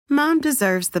Mom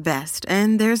deserves the best,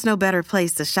 and there's no better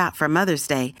place to shop for Mother's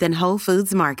Day than Whole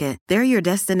Foods Market. They're your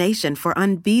destination for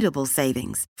unbeatable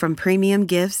savings, from premium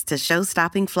gifts to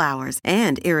show-stopping flowers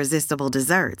and irresistible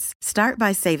desserts. Start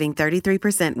by saving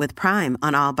 33% with Prime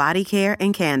on all body care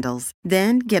and candles.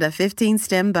 Then get a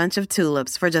 15-stem bunch of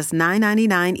tulips for just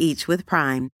 $9.99 each with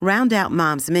Prime. Round out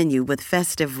Mom's menu with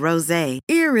festive rosé,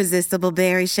 irresistible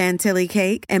berry chantilly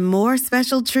cake, and more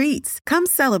special treats. Come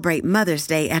celebrate Mother's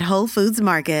Day at Whole Foods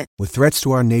Market. With threats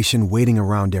to our nation waiting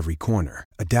around every corner,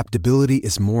 adaptability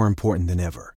is more important than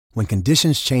ever. When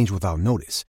conditions change without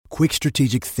notice, quick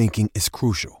strategic thinking is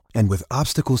crucial. And with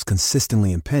obstacles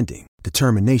consistently impending,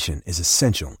 determination is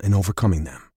essential in overcoming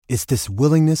them. It's this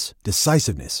willingness,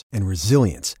 decisiveness, and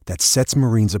resilience that sets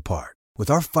Marines apart. With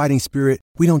our fighting spirit,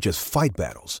 we don't just fight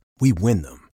battles, we win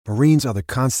them. Marines are the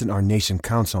constant our nation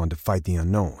counts on to fight the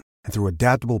unknown. And through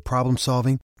adaptable problem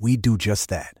solving, we do just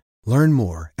that. Learn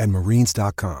more at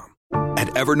marines.com. At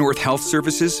Evernorth Health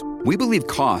Services, we believe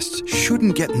costs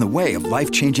shouldn't get in the way of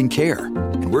life-changing care.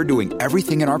 And we're doing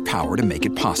everything in our power to make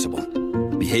it possible.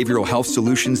 Behavioral health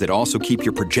solutions that also keep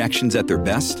your projections at their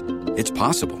best? It's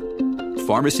possible.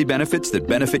 Pharmacy benefits that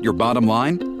benefit your bottom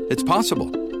line? It's possible.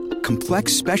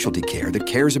 Complex specialty care that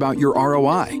cares about your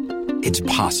ROI? It's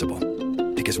possible.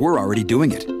 Because we're already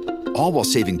doing it. All while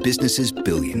saving businesses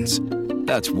billions.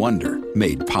 That's Wonder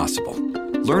made possible.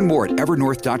 Learn more at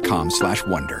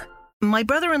evernorth.com/wonder. My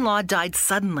brother-in-law died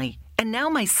suddenly, and now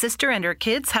my sister and her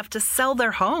kids have to sell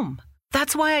their home.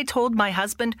 That's why I told my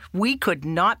husband we could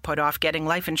not put off getting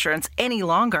life insurance any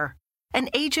longer. An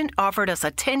agent offered us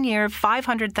a 10-year,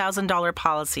 $500,000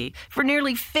 policy for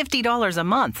nearly $50 a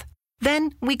month.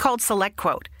 Then we called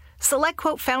SelectQuote.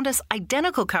 SelectQuote found us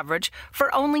identical coverage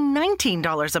for only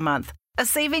 $19 a month, a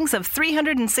savings of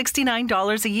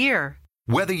 $369 a year.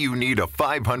 Whether you need a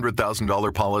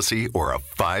 $500,000 policy or a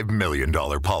 $5 million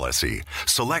policy,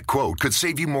 SelectQuote could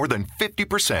save you more than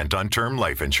 50% on term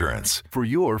life insurance. For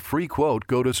your free quote,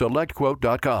 go to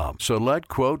SelectQuote.com.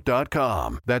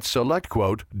 SelectQuote.com. That's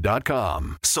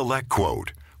SelectQuote.com. SelectQuote.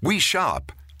 We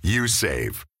shop. You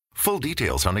save. Full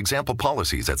details on example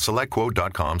policies at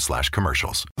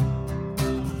SelectQuote.com/commercials.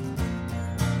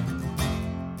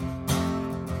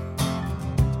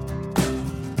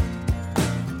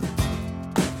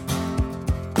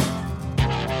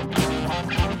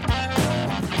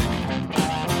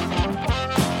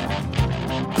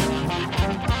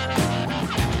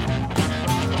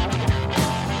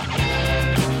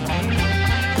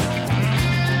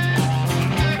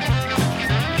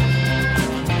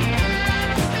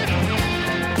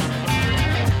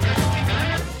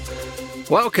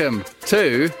 Welcome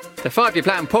to the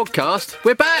FYP Podcast.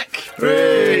 We're back!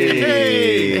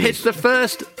 Hey. It's the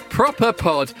first proper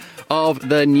pod of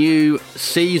the new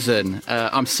season.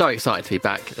 I'm so excited to be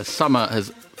back. The summer has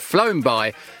flown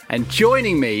by, and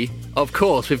joining me, of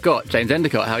course, we've got James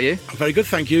Endicott. How are you? I'm very good,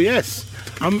 thank you. Yes,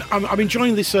 I'm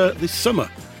enjoying this summer.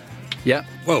 Yeah.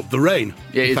 Well, the rain.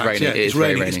 Yeah, it is raining. Yeah, it's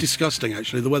raining. Rainy. It's disgusting.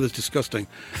 Actually, the weather's disgusting.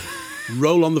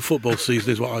 Roll on the football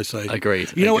season is what I say.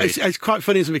 Agreed. You know what? It's quite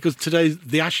funny, isn't it? Because today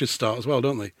the Ashes start as well,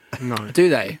 don't they? No. Do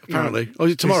they? Apparently. Or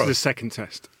is it tomorrow? This is the second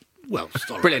test. Well,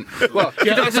 sorry. Brilliant. Well,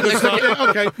 yeah, that's a good start.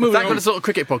 Okay, moving that on. was a sort of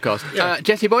cricket podcast. Yeah.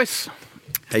 Jesse Boyce.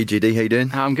 Hey GD, how you doing?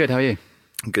 I'm good. How are you?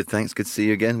 Good, thanks. Good to see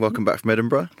you again. Welcome back from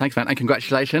Edinburgh. Thanks, man, and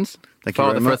congratulations. Thank you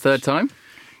Father very for much. a third time.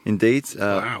 Indeed.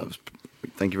 Wow.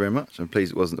 Thank you very much. I'm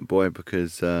pleased it wasn't a boy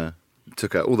because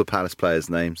took out all the Palace players'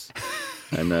 names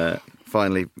and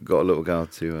finally got a little girl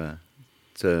to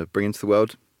bring into the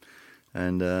world.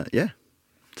 And yeah,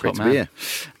 great to be here.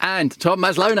 And Tom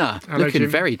Maslona, Hello, looking Jim.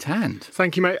 very tanned.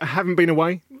 Thank you, mate. I haven't been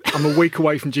away. I'm a week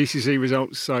away from GCSE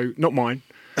results, so not mine.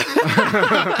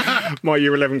 My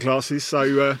year 11 classes,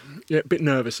 so yeah, a bit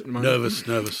nervous at the moment.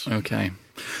 Nervous. Okay.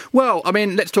 Well, I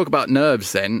mean, let's talk about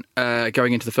nerves then,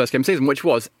 going into the first game of the season, which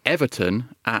was Everton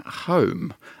at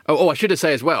home. Oh, I should have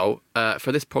said as well,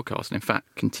 for this podcast, and in fact,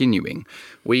 continuing,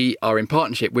 we are in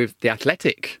partnership with The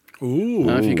Athletic. Ooh.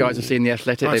 If you guys have seen The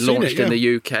Athletic, I've they seen launched it, in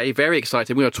the UK. Very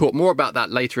excited. We're going to talk more about that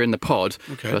later in the pod.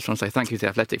 Okay. I just want to say thank you to The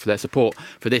Athletic for their support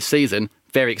for this season.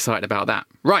 Very excited about that.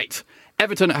 Right,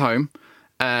 Everton at home,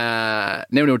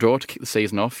 0-0 draw to kick the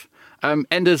season off.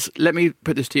 Enders, let me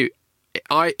put this to you.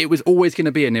 It was always going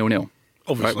to be a 0-0.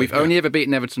 Obviously, right? We've only ever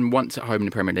beaten Everton once at home in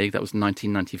the Premier League. That was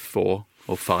 1994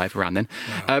 or 5, around then.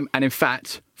 Wow. And in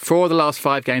fact, 4 of the last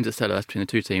 5 games at Selhurst between the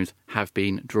two teams have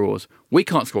been draws. We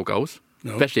can't score goals,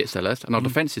 especially at Selhurst, and our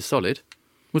defence is solid.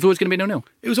 It was always going to be 0-0.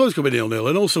 It was always going to be 0-0,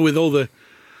 and also with all the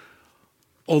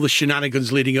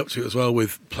shenanigans leading up to it as well,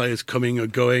 with players coming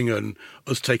and going, and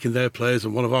us taking their players,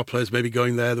 and one of our players maybe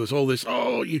going there. There was all this.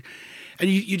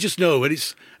 You just know, and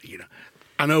it's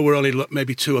I know we're only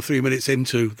maybe 2 or 3 minutes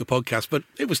into the podcast, but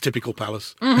it was typical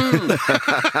Palace.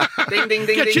 Mm-hmm. Ding, ding,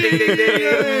 ding, ding, ding, ding, ding.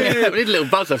 Yeah, we need a little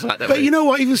buzzer for that, don't we? But you know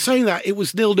what? Even saying that, it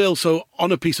was 0-0. So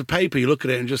on a piece of paper, you look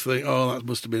at it and just think, oh, that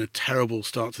must have been a terrible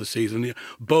start to the season. Yeah,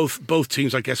 both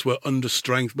teams, I guess, were under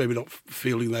strength, maybe not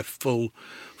feeling their full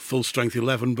strength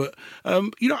 11. But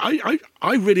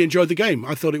I really enjoyed the game.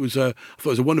 I thought it was a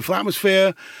wonderful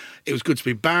atmosphere. It was good to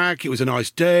be back. It was a nice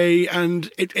day,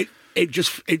 and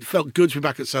it felt good to be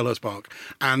back at Selhurst Park.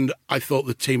 And I thought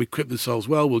the team equipped themselves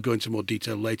well. We'll go into more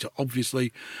detail later,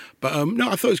 obviously. But no,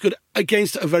 I thought it was good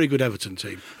against a very good Everton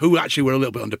team, who actually were a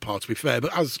little bit under par, to be fair,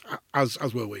 but as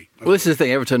were we. Well, this is the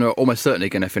thing. Everton are almost certainly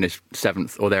going to finish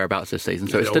 7th or thereabouts this season,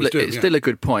 so it's still a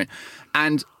good point.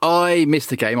 And I missed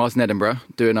the game. I was in Edinburgh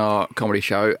doing our comedy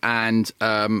show, and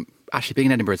actually being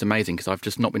in Edinburgh is amazing because I've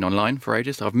just not been online for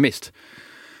ages, so I've missed.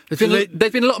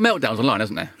 There's been a lot of meltdowns online,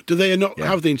 hasn't there? Do they not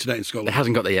have the internet in Scotland? It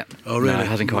hasn't got there yet. Oh, really? No, it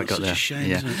hasn't quite got such there. A shame,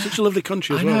 yeah. Isn't it? Such a lovely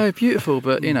country as I well. know, beautiful,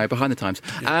 but, behind the times.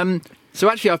 Yeah. So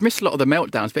actually, I've missed a lot of the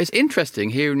meltdowns, but it's interesting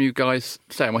hearing you guys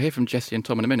say, and we'll hear from Jesse and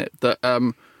Tom in a minute, that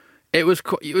it was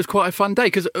quite a fun day,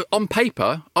 because on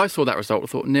paper, I saw that result, I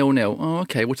thought 0-0. Oh,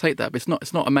 okay, we'll take that, but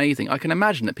it's not amazing. I can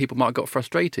imagine that people might have got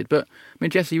frustrated, but, I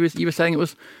mean, Jesse, you were saying it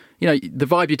was, the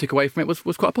vibe you took away from it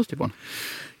was quite a positive one.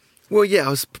 Well,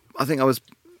 yeah, I think I was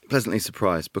pleasantly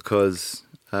surprised because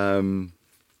there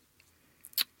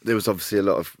was obviously a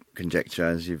lot of conjecture,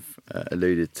 as you've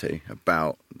alluded to,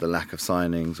 about the lack of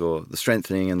signings or the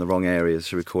strengthening in the wrong areas,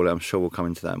 should we call it. I'm sure we'll come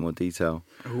into that in more detail.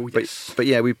 Oh, yes. But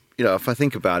yeah, if I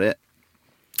think about it,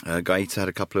 Gaeta had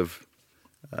a couple of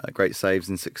great saves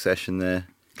in succession there.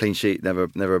 Clean sheet,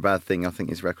 never a bad thing. I think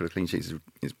his record of clean sheets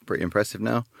is pretty impressive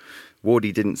now.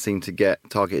 Wardy didn't seem to get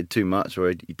targeted too much, or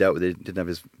he dealt with it, didn't have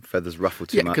his feathers ruffled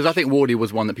too much. Yeah, because I think Wardy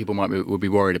was one that people would be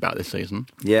worried about this season.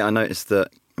 Yeah, I noticed that.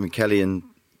 I mean, Kelly and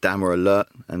Dan were alert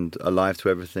and alive to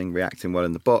everything, reacting well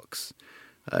in the box.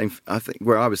 I think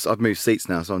where I've moved seats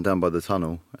now, so I'm down by the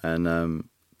tunnel and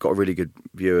got a really good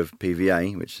view of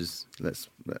PVA, which is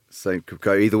let's say could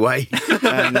go either way.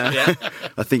 And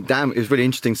I think Dan, it was really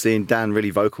interesting seeing Dan really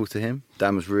vocal to him.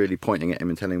 Dan was really pointing at him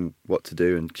and telling him what to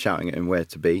do and shouting at him where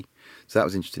to be. So that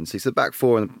was interesting to see. So the back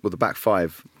four and the back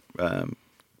five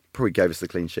probably gave us the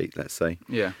clean sheet, let's say.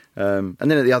 Yeah. And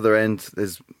then at the other end,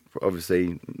 there's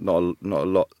obviously not a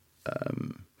lot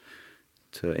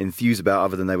to enthuse about,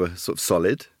 other than they were sort of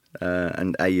solid.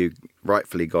 And AU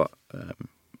rightfully got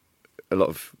a lot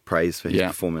of praise for his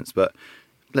performance. But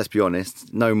let's be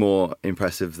honest, no more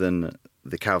impressive than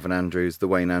the Calvin Andrews, the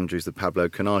Wayne Andrews, the Pablo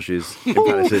Canajus in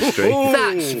Palace history.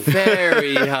 That's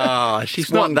very harsh.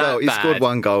 He's not that bad. He scored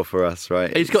one goal for us,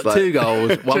 right? He's got 2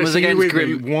 goals. One was against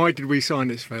Grim. Why did we sign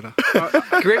this fella?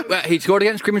 He scored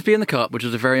against Grimsby in the Cup, which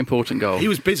was a very important goal. He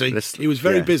was busy. He was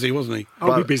very busy, wasn't he?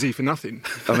 I'll be busy for nothing.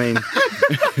 I mean,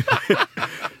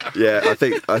 yeah, I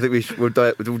think we'll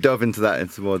delve into that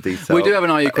into more detail. We do have an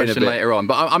IU question later on,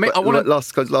 but I want to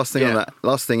last thing on that.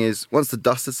 Last thing is, once the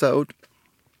dust had settled,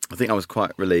 I think I was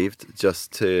quite relieved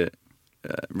just to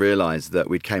realise that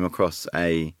we'd came across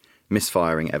a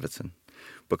misfiring Everton.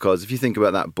 Because if you think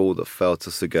about that ball that fell to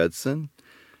Sigurdsson,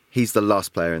 he's the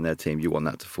last player in their team you want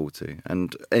that to fall to.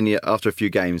 And after a few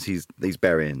games, he's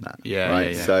burying that. Yeah,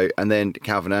 right? Yeah. So, and then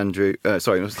Calvin Andrew,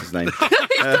 sorry, what's his name?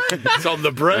 It's on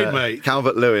the brain, mate.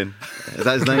 Calvert-Lewin. Is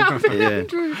that his name?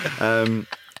 Yeah.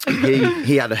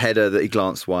 He had a header that he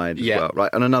glanced wide as well,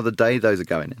 right? On another day, those are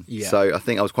going in. Yeah. So I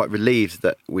think I was quite relieved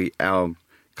that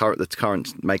the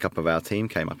current makeup of our team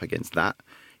came up against that.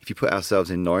 If you put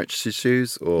ourselves in Norwich's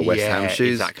shoes or West Ham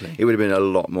shoes, it would have been a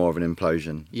lot more of an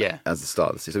implosion as the start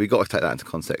of the season. So we've got to take that into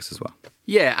context as well.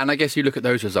 Yeah, and I guess you look at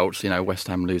those results, West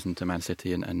Ham losing to Man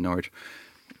City and Norwich.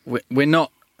 We're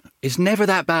not... It's never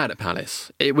that bad at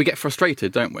Palace. We get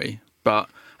frustrated, don't we?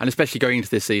 And especially going into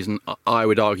this season, I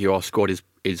would argue our squad is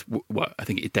I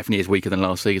think it definitely is weaker than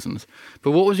last season's. But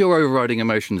what was your overriding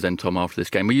emotions then, Tom, after this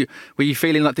game? Were you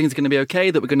feeling like things are going to be okay,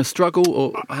 that we're going to struggle,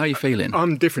 or how are you feeling?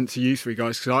 I'm different to you three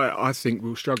guys because I think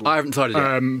we'll struggle. I haven't decided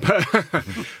yet.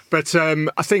 But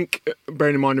I think,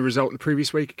 bearing in mind the result the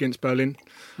previous week against Berlin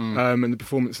and the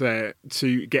performance there,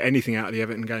 to get anything out of the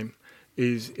Everton game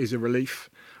is a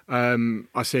relief.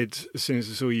 I said, as soon as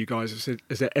I saw you guys, I said,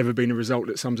 has there ever been a result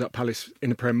that sums up Palace in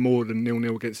the Prem more than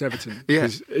 0-0 against Everton? Yeah.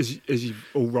 As you've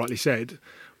all rightly said,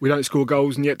 we don't score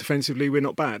goals and yet defensively we're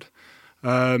not bad.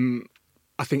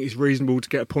 I think it's reasonable to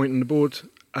get a point on the board,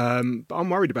 but I'm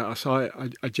worried about us. I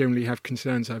generally have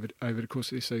concerns over the course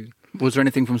of this season. Was there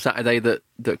anything from Saturday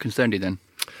that concerned you then?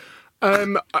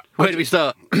 Where do we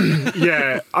start?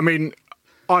 Yeah, I mean,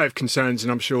 I have concerns,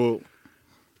 and I'm sure,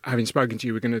 having spoken to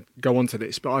you, we're going to go on to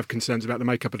this, but I have concerns about the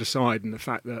makeup of the side and the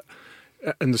fact that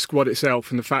and the squad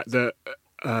itself, and the fact that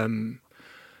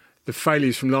the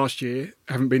failures from last year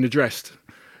haven't been addressed.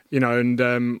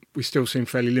 And we still seem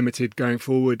fairly limited going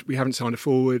forward. We haven't signed a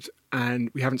forward, and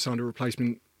we haven't signed a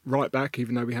replacement right back,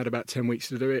 even though we had about 10 weeks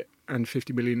to do it and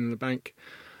 50 million in the bank.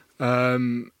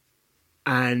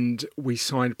 And we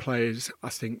signed players. I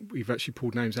think we've actually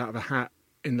pulled names out of a hat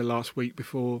in the last week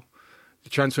before the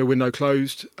transfer window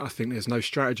closed. I think there's no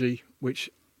strategy, which,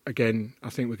 again, I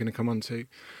think we're going to come on to.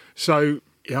 So,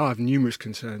 I have numerous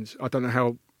concerns. I don't know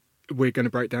how we're going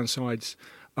to break down sides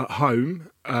at home.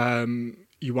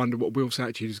 You wonder what Will's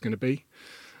attitude is going to be.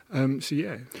 Quite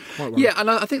well. Yeah, and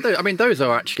I think those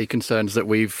are actually concerns that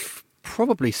we've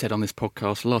probably said on this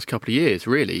podcast the last couple of years,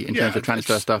 really, in terms of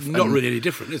transfer stuff. Not really any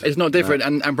different, is it? It's not different,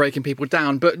 and breaking people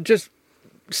down. But just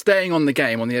staying on the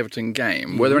game, on the Everton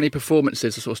game, were there any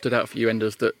performances that sort of stood out for you,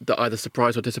 Enders, that either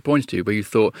surprised or disappointed you, where you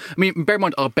thought... I mean, bear in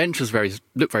mind, our bench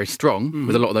looked very strong,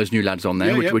 with a lot of those new lads on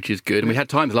there, which is good. And we had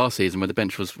times last season where the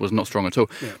bench was not strong at all.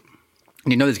 Yeah.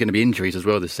 And there's going to be injuries as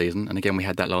well this season, and again we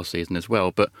had that last season as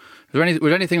well. But was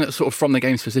there anything that sort of from the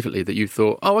game specifically that you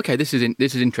thought, oh, okay, this is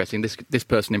interesting. This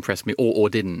person impressed me,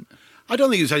 or didn't? I don't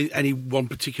think there's any one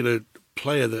particular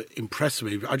player that impressed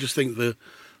me. I just think the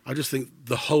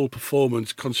whole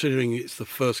performance, considering it's the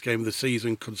first game of the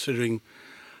season, considering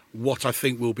what I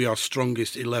think will be our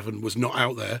strongest 11 was not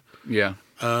out there. Yeah.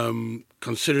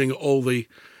 Considering all the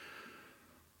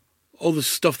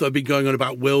stuff that have been going on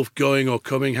about Will going or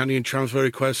coming, handing in transfer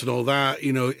requests and all that,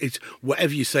 it's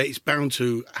whatever you say, it's bound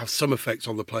to have some effects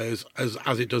on the players as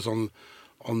it does on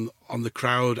the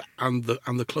crowd and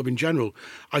the club in general.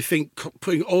 I think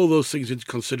putting all those things into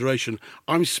consideration,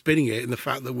 I'm spinning it in the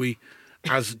fact that we,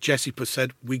 as Jesse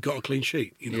said, we got a clean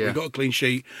sheet. We got a clean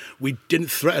sheet. We didn't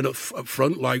threaten up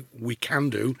front like we can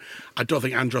do. I don't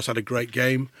think Andros had a great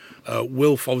game.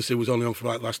 Wilf obviously was only on for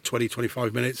like the last 20,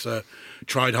 25 minutes.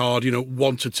 Tried hard,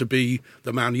 wanted to be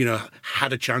the man,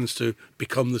 had a chance to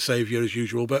become the saviour as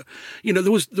usual. But,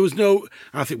 there was no...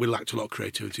 I think we lacked a lot of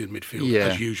creativity in midfield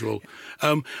as usual.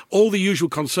 All the usual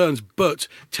concerns, but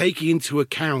taking into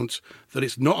account that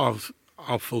it's not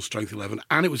our full strength 11,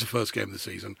 and it was the first game of the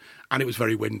season, and it was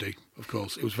very windy. Of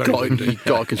course, it was very windy. You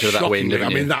got to consider that wind.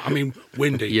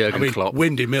 Windy. Klopp.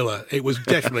 Windy Miller. It was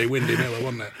definitely Windy Miller,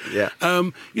 wasn't it? Yeah.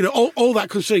 All that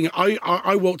considering,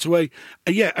 I walked away.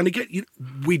 And again,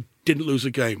 we didn't lose a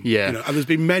game. Yeah. And there's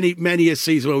been many a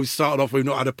season where we started off, we've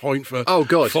not had a point for 4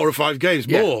 or 5 games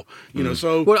more.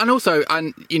 So well, and also,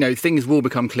 things will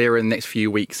become clearer in the next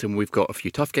few weeks, and we've got a few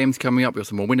tough games coming up. We've got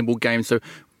some more winnable games. So.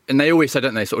 And they always say,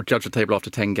 don't they, sort of judge the table after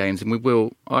 10 games. And we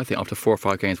will, I think, after 4 or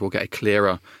 5 games, we'll get a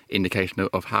clearer indication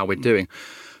of how we're doing.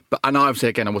 And obviously,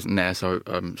 again, I wasn't there, so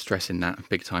I'm stressing that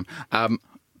big time.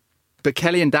 But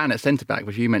Kelly and Dan at centre-back,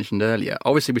 which you mentioned earlier,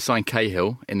 obviously we signed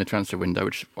Cahill in the transfer window,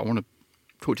 which I want to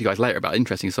talk to you guys later about.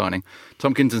 Interesting signing.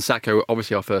 Tompkins and Sacco,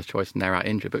 obviously our first choice, and they're out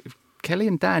injured. But Kelly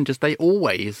and Dan, they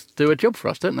always do a job for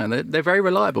us, don't they? They're very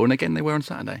reliable, and again, they were on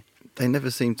Saturday. They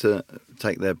never seem to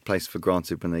take their place for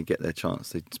granted when they get their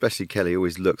chance. Especially Kelly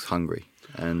always looks hungry.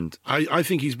 And I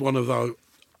think he's one of our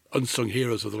unsung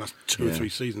heroes of the last 2 or 3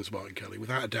 seasons, Martin Kelly.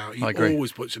 Without a doubt, he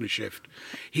always puts in a shift.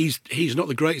 He's not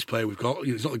the greatest player we've got.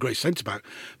 He's not the greatest centre-back.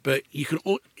 But you can,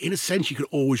 in a sense, you can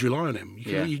always rely on him.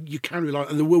 You can rely on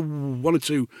him. And there were 1 or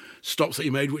 2 stops that he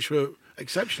made which were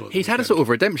exceptional. He's had a sort of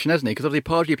redemption, hasn't he? Because obviously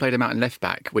Pardew played him out in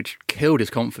left-back, which killed his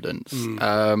confidence.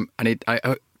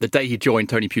 The day he joined,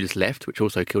 Tony Pulis left, which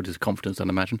also killed his confidence, I'd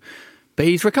imagine. But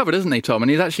he's recovered, hasn't he, Tom?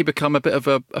 And he's actually become a bit of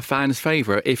a fan's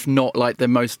favourite, if not like the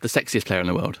sexiest player in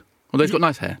the world. Although he's got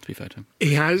nice hair, to be fair to him.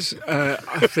 He has.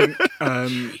 I think,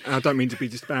 I don't mean to be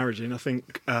disparaging, I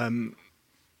think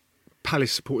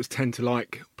Palace supporters tend to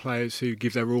like players who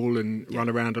give their all and run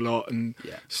around a lot and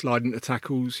slide into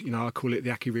tackles. I call it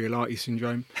the Aki Riolati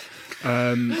syndrome.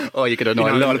 You're going to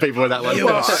annoy a lot of people with that one.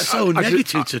 You're so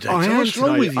negative today. What's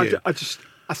wrong with you?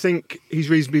 I think he's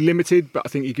reasonably limited, but I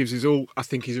think he gives his all. I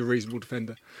think he's a reasonable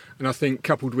defender. And I think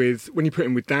coupled with, when you put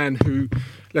him with Dan, who,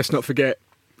 let's not forget,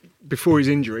 before his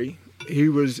injury, he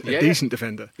was a decent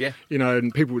defender. Yeah.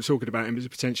 And people were talking about him as a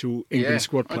potential England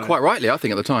squad player. Quite rightly, I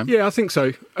think, at the time. Yeah, I think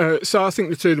so. So I think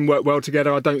the two of them work well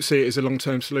together. I don't see it as a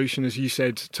long-term solution. As you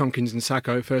said, Tompkins and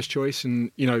Sacco first choice. And,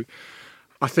 I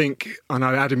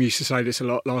know Adam used to say this a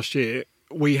lot last year,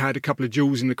 we had a couple of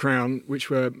jewels in the crown, which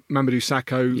were Mamadou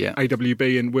Sakho,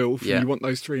 AWB and Wilf. And you want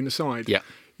those 3 in the side. Yeah.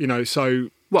 So...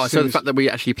 Well, so the fact that we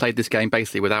actually played this game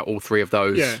basically without all 3 of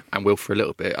those and Wilf for a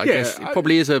little bit, I guess it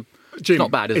probably is Jim, not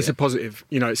bad, is it? It's a positive.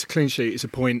 It's a clean sheet. It's a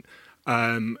point.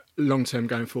 Long-term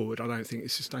going forward, I don't think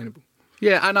it's sustainable.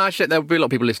 Yeah, and actually there'll be a lot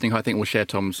of people listening who I think will share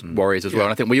Tom's worries as well.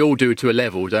 And I think we all do to a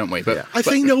level, don't we? But I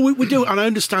think, we do. And I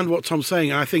understand what Tom's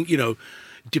saying. And I think,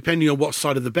 depending on what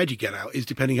side of the bed you get out is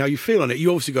depending how you feel on it.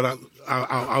 You obviously got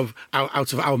out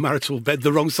of our marital bed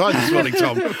the wrong side this morning,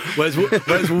 Tom. Whereas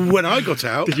when I got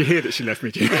out... Did you hear that she left me,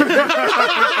 Jim?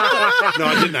 No,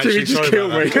 I didn't actually. Jimmy just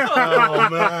killed me. Oh,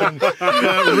 man.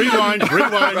 Rewind.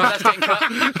 Right, that's getting cut.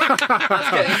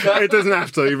 It doesn't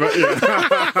have to, but yeah.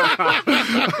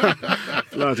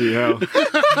 Bloody hell.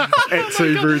 It's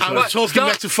too brutal. I'm talking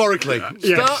metaphorically.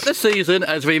 Start the season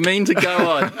as we mean to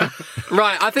go on.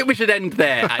 Right, I think we should end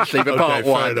there, actually, for part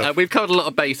one. We've covered a lot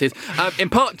of bases. In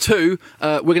part two,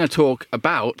 we're going to talk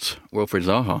about Wilfried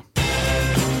Zaha.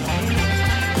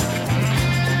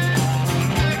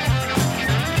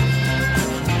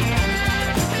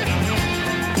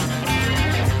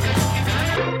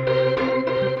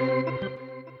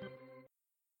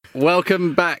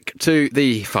 Welcome back to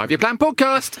the 5-Year Plan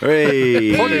Podcast.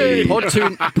 Hey.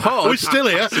 Pod. We're still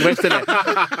here. We're still here.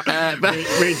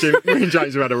 Me and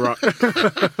James have had a rock.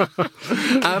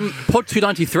 Pod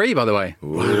 293, by the way.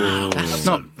 Wow. That's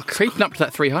not creeping up to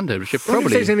that 300. We should If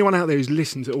probably... there's anyone out there who's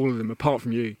listened to all of them, apart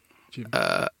from you, Jim.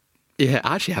 Yeah,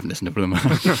 I actually haven't listened to all of them.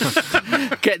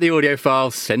 Get the audio file,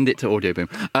 send it to Audio Boom.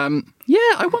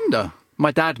 Yeah, I wonder.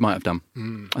 My dad might have done.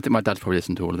 I think my dad's probably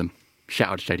listened to all of them. Shout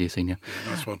out to JD Senior.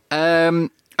 Yeah, nice one.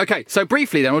 Okay, so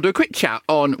briefly then, we'll do a quick chat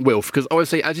on Wilf, because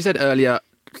obviously, as you said earlier,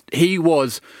 he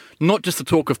was not just the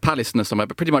talk of Palace in the summer,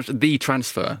 but pretty much the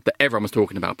transfer that everyone was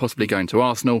talking about, possibly going to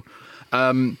Arsenal.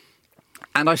 And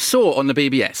I saw on the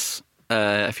BBS,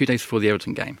 a few days before the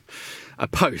Everton game, a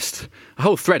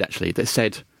whole thread actually, that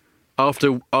said,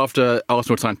 after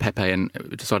Arsenal signed Pepe and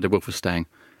decided Wilf was staying,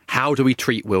 how do we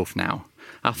treat Wilf now?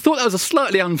 I thought that was a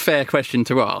slightly unfair question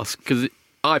to ask, because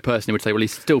I personally would say, well,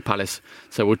 he's still Palace,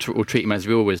 so we'll treat him as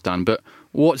we've always done. But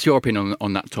what's your opinion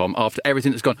on that, Tom? After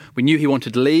everything that's gone, we knew he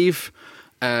wanted to leave.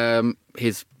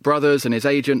 His brothers and his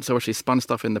agents obviously spun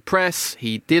stuff in the press.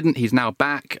 He didn't. He's now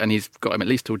back, and he's got him at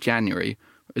least till January.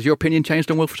 Has your opinion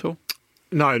changed on Wilf at all?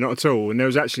 No, not at all. And there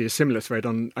was actually a similar thread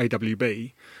on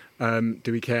AWB.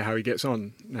 Do we care how he gets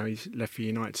on? Now he's left for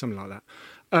United, something like that.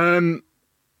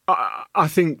 I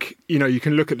think, you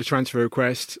can look at the transfer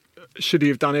request. Should he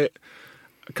have done it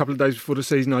a couple of days before the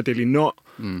season? Ideally not.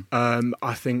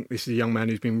 I think this is a young man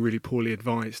who's been really poorly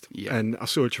advised. Yeah. And I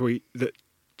saw a tweet that,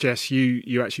 Jess,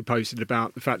 you actually posted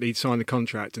about the fact that he'd signed the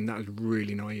contract, and that was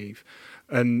really naive.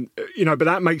 And, but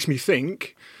that makes me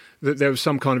think that there was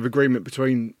some kind of agreement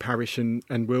between Parish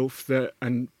and Wilf,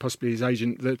 and possibly his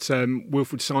agent, that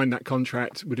Wilf would sign that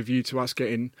contract with a view to us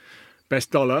getting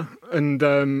best dollar, and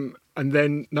then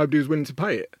nobody was willing to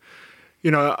pay it.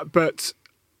 But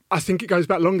I think it goes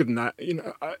back longer than that.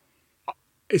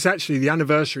 It's actually the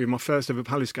anniversary of my first ever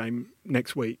Palace game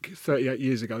next week, 38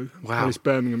 years ago. Wow. Palace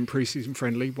Birmingham pre-season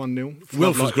friendly, 1-0.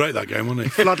 Wilf was great that game, wasn't he?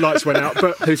 Floodlights went out.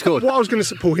 But who scored? What I was going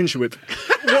to Paul Hinshelwood.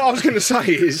 What I was going to say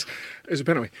is, it was a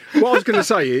penalty. What I was going to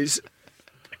say is,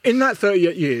 in that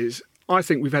 38 years, I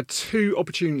think we've had two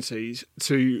opportunities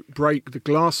to break the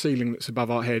glass ceiling that's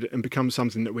above our head and become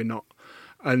something that we're not.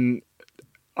 And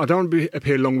I don't want to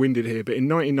appear long-winded here, but in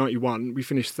 1991, we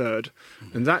finished third.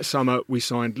 And that summer, we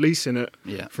signed Lee Sinnott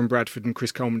from Bradford and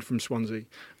Chris Coleman from Swansea.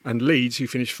 And Leeds, who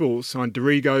finished fourth, signed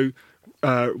Dorigo,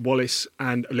 Wallace,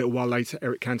 and a little while later,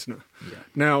 Eric Cantona. Yeah.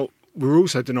 Now, we were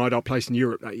also denied our place in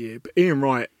Europe that year. But Ian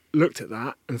Wright looked at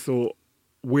that and thought,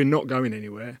 we're not going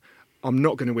anywhere. I'm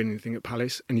not going to win anything at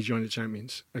Palace. And he joined the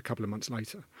Champions a couple of months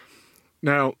later.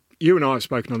 Now, you and I have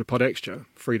spoken on the Pod Extra,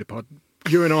 Free the Pod.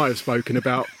 You and I have spoken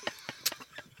about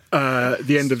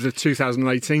the end of the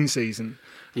 2018 season.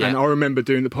 Yeah. And I remember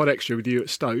doing the Pod Extra with you at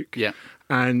Stoke. Yeah.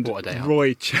 And what a day.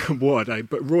 What a day.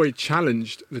 But Roy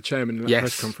challenged the chairman in that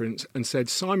press conference and said,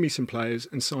 sign me some players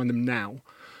and sign them now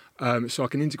so I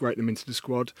can integrate them into the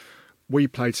squad. We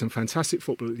played some fantastic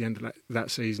football at the end of that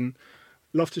season.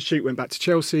 Loftus-Cheek went back to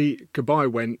Chelsea.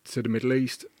 Cabaye went to the Middle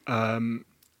East.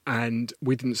 And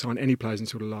we didn't sign any players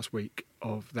until the last week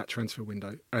of that transfer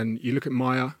window. And you look at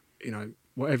Maya,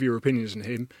 whatever your opinion is on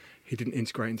him, he didn't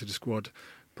integrate into the squad,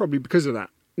 probably because of that.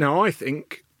 Now, I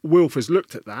think Wilf has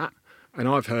looked at that, and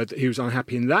I've heard that he was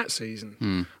unhappy in that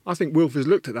season. I think Wilf has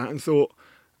looked at that and thought,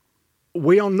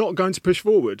 we are not going to push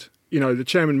forward. The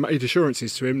chairman made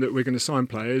assurances to him that we're going to sign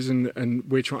players and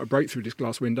we're trying to break through this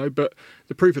glass window, but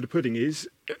the proof of the pudding is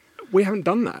we haven't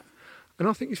done that. And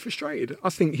I think he's frustrated. I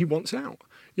think he wants out.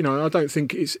 I don't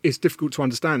think it's difficult to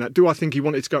understand that. Do I think he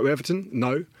wanted to go to Everton?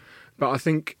 No. But I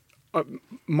think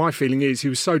my feeling is he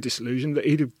was so disillusioned that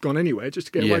he'd have gone anywhere just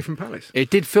to get away from Palace. It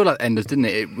did feel like Enders, didn't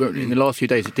it? In the last few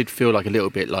days, it did feel like a little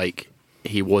bit like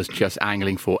he was just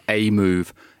angling for a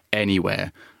move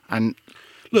anywhere. And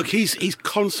look, he's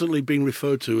constantly being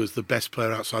referred to as the best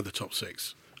player outside the top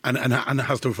six, and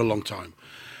has done for a long time.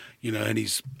 You know, and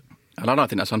I don't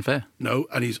think that's unfair. No,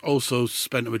 and he's also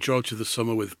spent a majority of the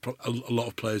summer with a lot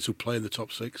of players who play in the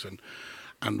top six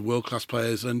and world class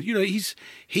players, and you know he's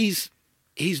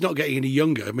not getting any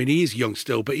younger. I mean, he is young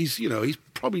still, but he's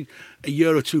probably a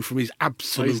year or two from his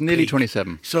absolute. He's nearly peak.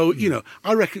 27. So you know,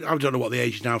 I reckon I don't know what the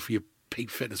age is now for your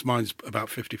peak fitness. Mine's about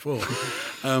 54.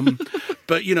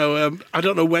 But you know, I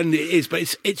don't know when it is, but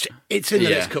it's in the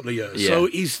next couple of years. Yeah. So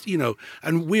he's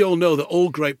and we all know that all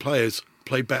great players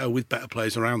play better with better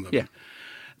players around them. Yeah.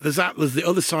 There's the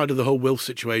other side of the whole Wilf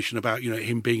situation about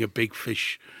him being a big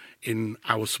fish in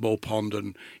our small pond,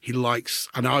 and he likes,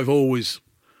 and I've always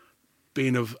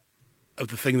been of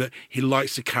the thing that he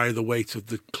likes to carry the weight of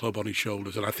the club on his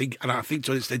shoulders, and I think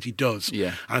to an extent he does.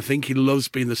 Yeah. And I think he loves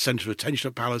being the centre of attention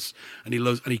at Palace, and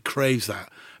he craves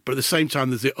that. But at the same time,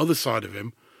 there's the other side of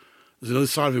him. There's another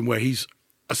side of him where he's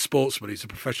a sportsman, he's a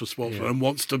professional sportsman, and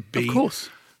wants to be, of course,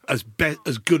 as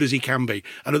good as he can be.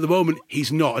 And at the moment,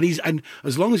 he's not. And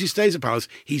as long as he stays at Palace,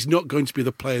 he's not going to be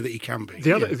the player that he can be.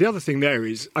 The other thing there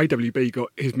is AWB got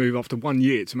his move after 1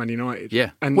 year to Man United.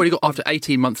 Yeah. And he got after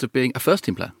 18 months of being a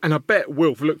first-team player. And I bet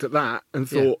Wilf looked at that and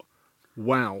thought,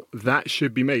 wow, that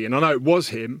should be me. And I know it was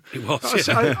him. It was,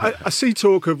 I see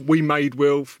talk of we made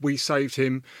Wilf, we saved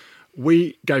him,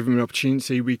 we gave him an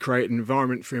opportunity, we created an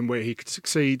environment for him where he could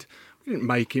succeed. We didn't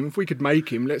make him. If we could make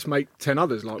him, let's make 10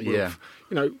 others like Wilf. Yeah.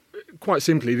 You know, quite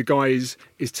simply, the guy is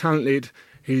talented,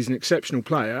 he's an exceptional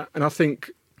player, and I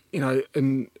think,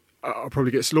 and I'll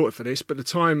probably get slaughtered for this, but the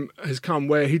time has come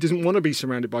where he doesn't want to be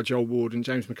surrounded by Joel Ward and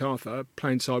James MacArthur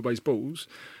playing sideways balls.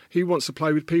 He wants to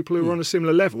play with people who are on a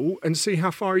similar level and see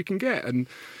how far he can get. And,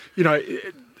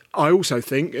 I also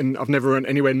think, and I've never earned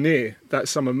anywhere near that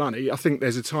sum of money, I think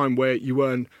there's a time where you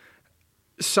earn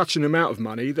such an amount of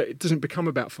money that it doesn't become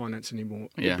about finance anymore.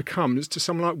 Yeah. It becomes, to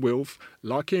someone like Wilf,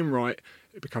 like Ian Wright,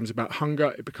 it becomes about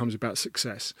hunger, it becomes about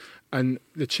success. And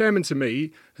the chairman, to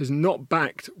me, has not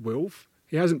backed Wilf.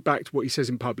 He hasn't backed what he says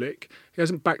in public. He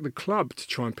hasn't backed the club to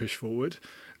try and push forward.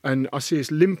 And I see us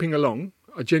limping along.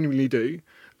 I genuinely do.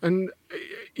 And,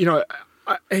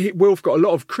 Wilf got a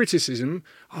lot of criticism.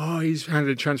 Oh, he's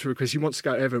handed a transfer because he wants to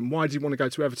go to Everton. Why does he want to go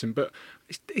to Everton? But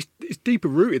it's deeper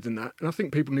rooted than that. And I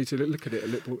think people need to look at it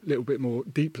a little bit more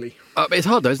deeply. It's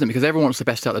hard though, isn't it? Because everyone wants the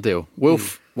best out of the deal.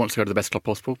 Wilf wants to go to the best club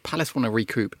possible. Palace want to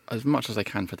recoup as much as they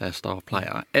can for their star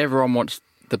player. Everyone wants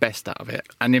the best out of it.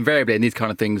 And invariably in these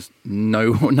kind of things,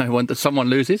 someone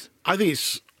loses.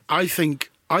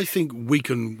 I think we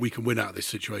can win out of this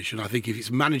situation. I think if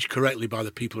it's managed correctly by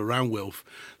the people around Wilf,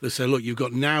 they say, look, you've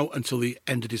got now until the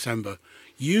end of December.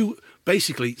 You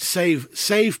basically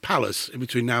save Palace in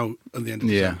between now and the end of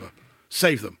December.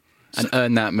 Save them. And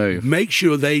earn that move. Make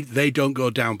sure they don't go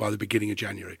down by the beginning of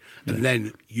January. And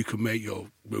then you can make your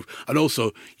move. And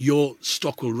also, your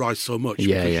stock will rise so much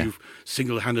because you've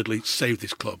single-handedly saved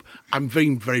this club. I'm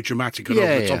being very dramatic and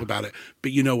over the top about it,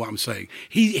 but you know what I'm saying.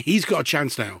 He's got a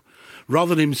chance now.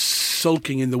 Rather than him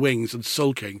sulking in the wings and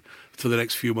sulking for the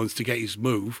next few months to get his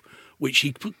move, which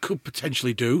he could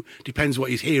potentially do, depends what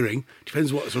he's hearing,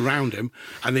 depends what's around him,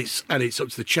 and it's up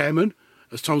to the chairman,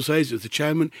 as Tom says, it's the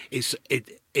chairman, it's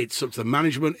up to the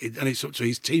management, and it's up to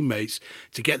his teammates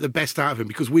to get the best out of him,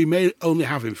 because we may only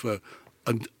have him for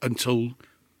until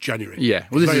January. Yeah,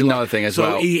 well, this is another thing as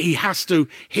well. So he has to,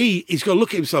 he's got to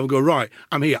look at himself and go, right,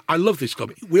 I'm here. I love this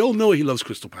club. We all know he loves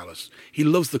Crystal Palace. He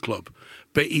loves the club.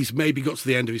 But he's maybe got to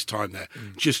the end of his time there.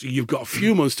 Just, you've got a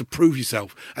few months to prove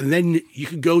yourself, and then you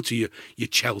can go to your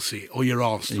Chelsea or your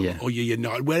Arsenal or your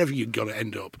United, wherever you're going to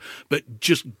end up. But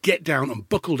just get down and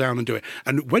buckle down and do it.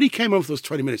 And when he came over for those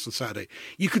 20 minutes on Saturday,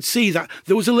 you could see that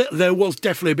there was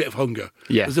definitely a bit of hunger.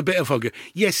 Yeah. There's a bit of hunger.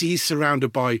 Yes, he is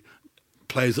surrounded by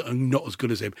players that are not as good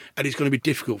as him, and it's going to be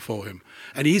difficult for him,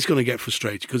 and he's going to get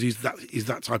frustrated because he's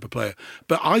that type of player.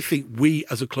 But I think we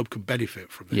as a club can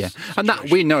benefit from this. Yeah, and that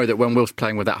we know that when Will's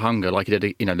playing with that hunger, like he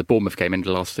did, the Bournemouth game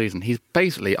into last season, he's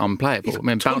basically unplayable.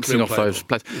 Bouncing off those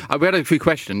players. We had a few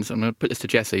questions. I'm going to put this to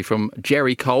Jesse from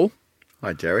Jerry Cole.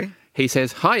 Hi, Jerry. He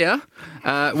says, hiya.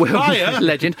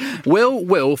 Legend. Will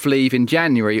Wilf leave in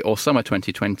January or summer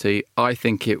 2020? I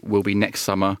think it will be next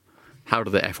summer. How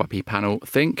do the FYP panel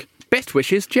think? Best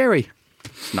wishes, Jerry.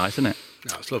 It's nice, isn't it?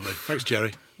 No, it's lovely. Thanks,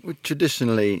 Jerry. Well,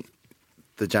 traditionally,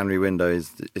 the January window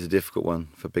is a difficult one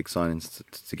for big signings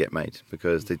to get made,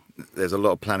 because there's a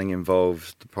lot of planning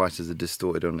involved. The prices are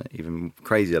distorted on an even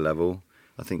crazier level.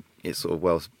 I think it's sort of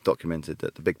well documented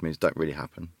that the big moves don't really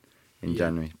happen in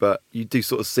January. But you do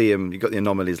sort of see them. You've got the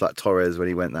anomalies like Torres when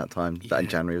he went that time. That in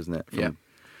January, wasn't it? Yeah.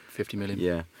 50 million.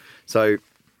 Yeah. So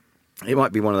it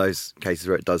might be one of those cases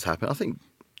where it does happen. I think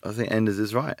Enders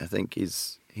is right. I think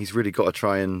he's really got to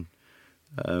try and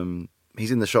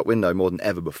he's in the shop window more than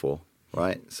ever before,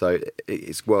 right? So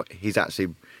he's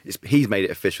made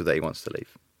it official that he wants to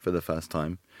leave for the first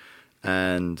time,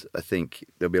 and I think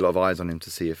there'll be a lot of eyes on him to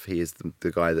see if he is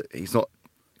the guy that he's not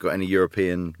got any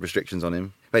European restrictions on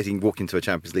him. Basically, he can walk into a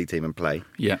Champions League team and play.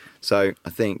 Yeah. So I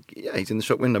think, he's in the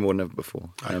shop window more than ever before.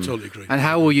 I totally agree. And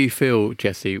how will you feel,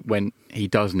 Jesse, when he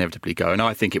does inevitably go? And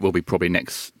I think it will be probably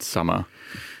next summer.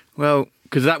 Well,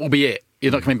 because that will be it.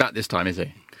 He's not coming back this time, is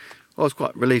he? I was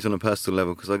quite relieved on a personal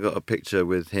level because I got a picture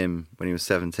with him when he was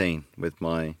 17 with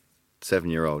my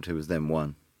 7-year-old who was then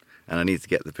 1. And I need to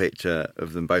get the picture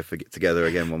of them both together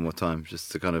again one more time, just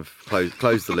to kind of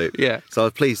close the loop. Yeah. So I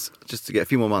was pleased just to get a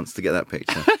few more months to get that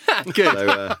picture. Good.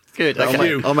 So, good.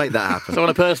 Okay. I'll make that happen. So on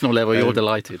a personal level, you're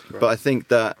delighted. But I think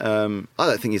that I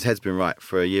don't think his head's been right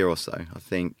for a year or so. I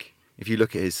think if you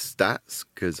look at his stats,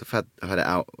 because I've had it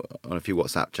out on a few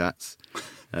WhatsApp chats,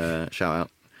 shout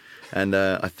out, and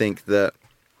I think that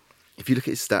if you look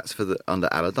at his stats for under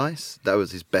Allardyce, that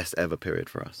was his best ever period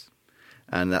for us.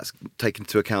 And that's taken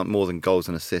into account more than goals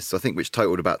and assists, I think, which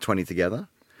totaled about 20 together.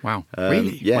 Wow.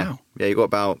 Really? Yeah. Wow. Yeah, you got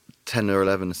about 10 or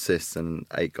 11 assists and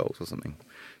 8 goals or something.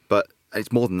 But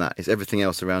it's more than that. It's everything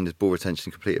else around his ball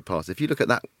retention, completed passes. If you look at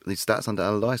these stats under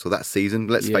Allardyce, or that season,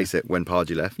 let's face it, when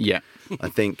Pardew left, I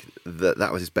think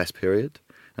that was his best period.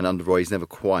 And under Roy, he's never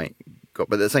quite got...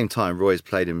 But at the same time, Roy has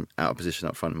played him out of position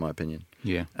up front, in my opinion.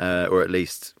 Yeah. Or at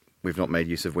least we've not made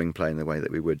use of wing play in the way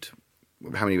that we would...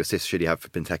 How many assists should he have for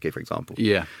Benteke, for example?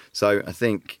 Yeah. So I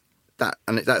think that,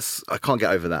 and that's, I can't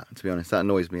get over that, to be honest. That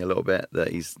annoys me a little bit, that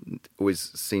he's always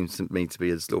seems to me to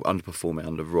be a little underperforming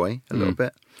under Roy, a little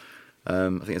bit. I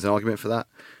think there's an argument for that.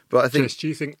 But I think... Jess, do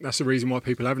you think that's the reason why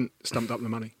people haven't stumped up the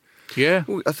money? Yeah.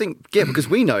 Well, I think, because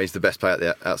we know he's the best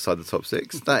player outside the top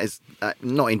 6. That is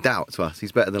not in doubt to us.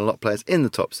 He's better than a lot of players in the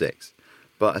top 6.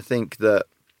 But I think that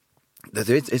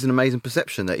there is an amazing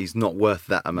perception that he's not worth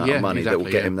that amount of money that will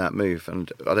get him that move.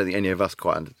 And I don't think any of us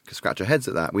quite scratch our heads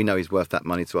at that. We know he's worth that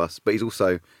money to us, but he's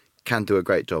also can do a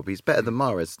great job. He's better than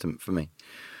Mahrez for me.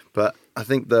 But I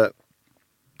think that,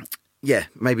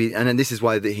 maybe, and then this is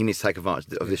why he needs to take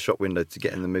advantage of this shop window to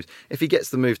get in the move. If he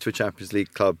gets the move to a Champions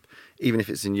League club, even if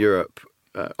it's in Europe,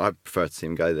 I prefer to see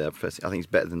him go there. I think he's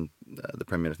better than the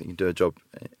Premier. I think he can do a job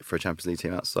for a Champions League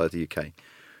team outside the UK.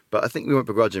 But I think we won't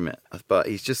begrudge him it. But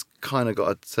he's just kind of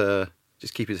got to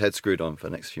just keep his head screwed on for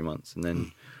the next few months. And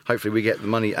then hopefully we get the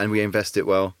money and we invest it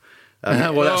well.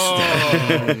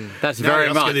 That's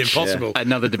very much impossible.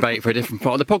 Another debate for a different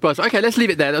part of the podcast. Okay, let's leave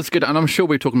it there. That's good. And I'm sure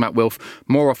we'll be talking about Wilf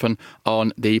more often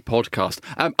on the podcast.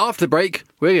 After the break,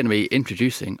 we're going to be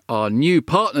introducing our new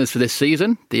partners for this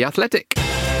season, The Athletic.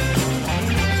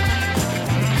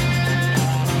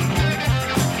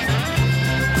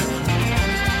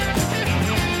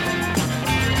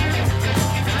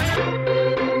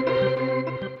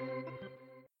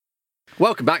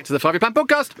 Welcome back to the FYP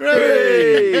Podcast.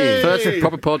 Hooray! First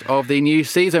proper pod of the new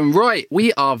season. Right,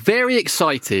 we are very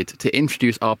excited to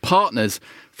introduce our partners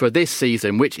for this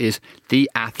season, which is The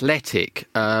Athletic.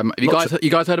 Have you guys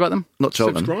heard about them? Not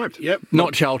Charlton. Subscribed. Yep.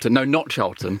 Not Charlton. No, not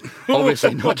Charlton.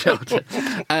 Obviously not Charlton.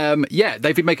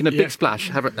 They've been making a big splash,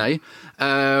 haven't they?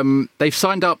 They've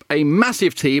signed up a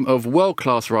massive team of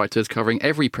world-class writers covering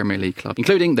every Premier League club,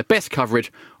 including the best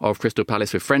coverage of Crystal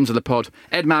Palace with friends of the pod,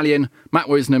 Ed Mallion, Matt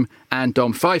Wisnam and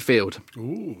Dom Fifield,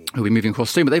 who'll be moving across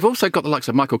soon. But they've also got the likes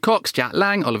of Michael Cox, Jack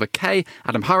Lang, Oliver Kay,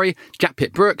 Adam Hurrey, Jack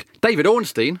Pitt-Brooke, David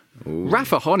Ornstein,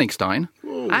 Rafa Honigstein,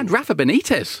 and Rafa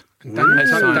Benitez.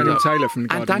 Daniel Taylor from the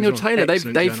Guardian. And Daniel Taylor.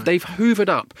 They've hoovered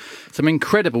up some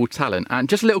incredible talent. And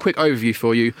just a little quick overview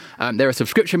for you. They're a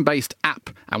subscription-based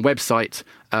app and website,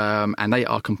 and they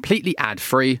are completely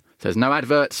ad-free. So there's no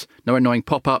adverts, no annoying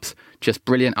pop-ups, just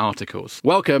brilliant articles.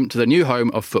 Welcome to the new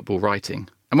home of football writing.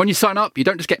 And when you sign up, you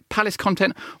don't just get Palace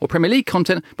content or Premier League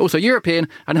content, but also European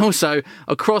and also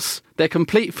across their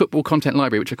complete football content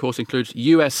library, which of course includes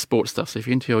US sports stuff. So if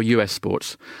you're into your US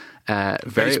sports,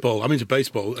 baseball. I'm into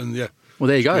baseball, and well,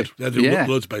 there you go. They're doing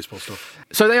loads of baseball stuff.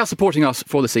 So they are supporting us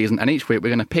for the season, and each week we're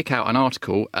going to pick out an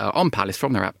article on Palace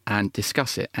from their app and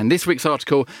discuss it. And this week's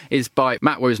article is by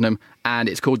Matt Wisnam, and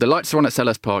it's called "The Lights Are On at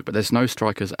Selhurst Park, but There's No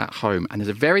Strikers at Home." And there's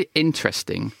a very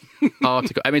interesting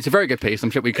article. I mean, it's a very good piece. I'm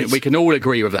sure we can all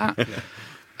agree with that.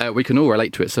 We can all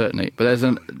relate to it, certainly. But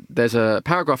there's a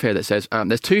paragraph here that says,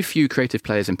 there's too few creative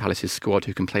players in Palace's squad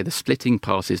who can play the splitting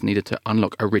passes needed to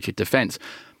unlock a rigid defence.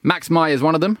 Max Meyer is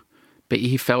one of them, but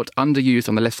he felt underused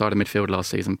on the left side of midfield last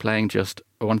season, playing just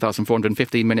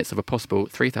 1,415 minutes of a possible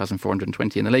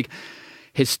 3,420 in the league.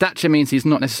 His stature means he's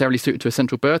not necessarily suited to a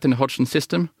central berth in the Hodgson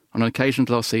system, On occasions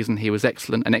last season, he was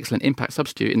an excellent impact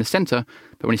substitute in the centre,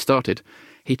 but when he started,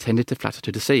 he tended to flatter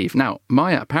to deceive. Now,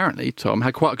 Maya apparently, Tom,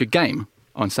 had quite a good game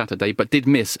on Saturday, but did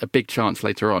miss a big chance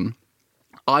later on.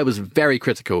 I was very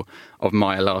critical of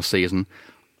Maya last season.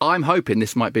 I'm hoping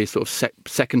this might be sort of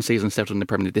second season settled in the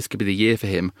Premier League. This could be the year for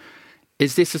him.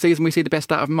 Is this the season we see the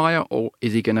best out of Maya, or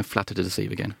is he going to flatter to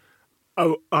deceive again?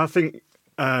 Oh, I think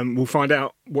we'll find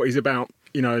out what he's about.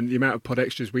 You know, the amount of pod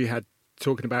extras we had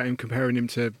talking about him, comparing him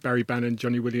to Barry Bannon,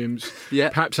 Johnny Williams,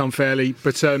 perhaps unfairly,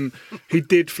 but he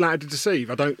did flatter to deceive.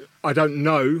 I don't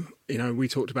know. You know, we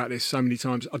talked about this so many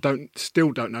times.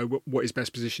 Still don't know what his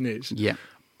best position is. Yeah,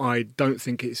 I don't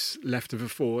think it's left of a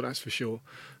 4, that's for sure.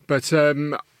 But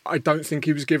I don't think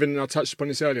he was given, and I touched upon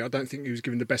this earlier, I don't think he was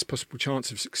given the best possible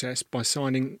chance of success by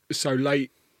signing so late,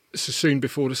 so soon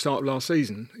before the start of last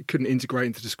season. He couldn't integrate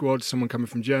into the squad. Someone coming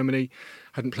from Germany,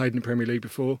 hadn't played in the Premier League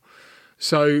before.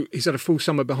 So he's had a full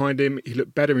summer behind him. He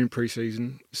looked better in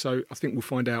pre-season. So I think we'll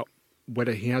find out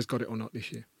whether he has got it or not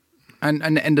this year. And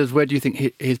where do you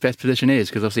think his best position is?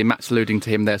 Because obviously Matt's alluding to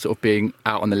him there sort of being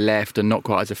out on the left and not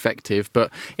quite as effective.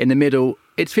 But in the middle,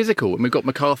 it's physical. And we've got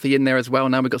McCarthy in there as well.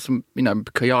 Now we've got some,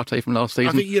 Kouyaté from last season.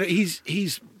 I think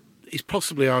he's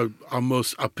possibly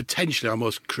potentially our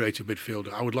most creative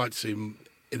midfielder. I would like to see him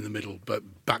in the middle, but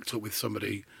backed up with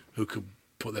somebody who could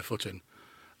put their foot in.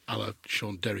 A la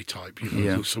Sean Derry type,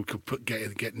 who could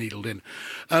get needled in.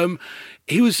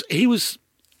 He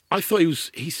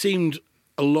seemed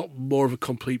a lot more of a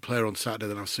complete player on Saturday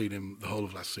than I've seen him the whole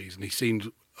of last season. He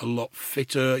seemed a lot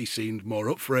fitter. He seemed more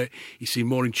up for it. He seemed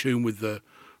more in tune with the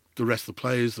rest of the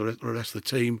players, the rest of the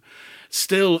team.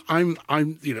 Still, I'm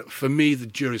for me the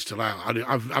jury's still out.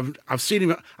 I've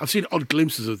seen odd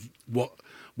glimpses of what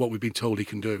we've been told he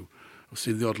can do. I've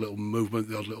seen the odd little movement,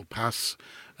 the odd little pass.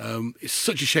 It's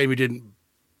such a shame he didn't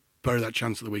bury that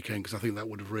chance at the weekend, because I think that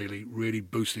would have really, really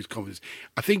boosted his confidence.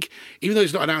 I think, even though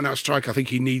he's not an out-and-out striker, I think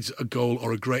he needs a goal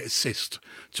or a great assist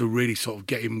to really sort of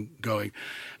get him going.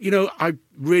 I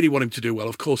really want him to do well.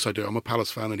 Of course I do. I'm a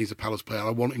Palace fan and he's a Palace player.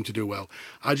 I want him to do well.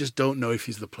 I just don't know if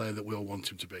he's the player that we all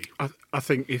want him to be. I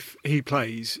think if he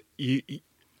plays,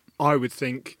 I would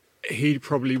think he'd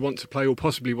probably want to play, or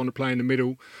possibly want to play in the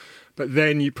middle. But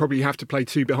then you probably have to play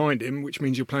 2 behind him, which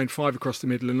means you're playing 5 across the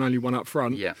middle and only 1 up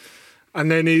front. Yeah. And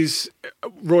then is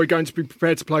Roy going to be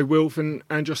prepared to play Wilf and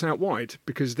Andros out wide?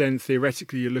 Because then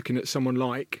theoretically you're looking at someone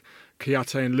like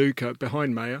Kouyaté and Luca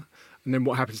behind Maya. And then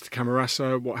what happens to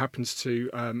Camarasa? What happens to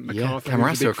McCarthy? Yeah,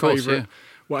 Camarasa, of course, yeah.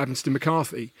 What happens to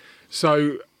McCarthy?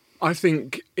 So I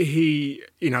think he,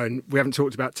 and we haven't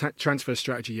talked about transfer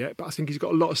strategy yet, but I think he's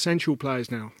got a lot of central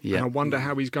players now. Yeah. And I wonder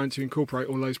how he's going to incorporate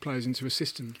all those players into a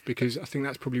system, because I think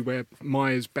that's probably where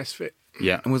Maya's best fit.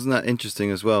 Yeah, and wasn't that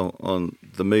interesting as well on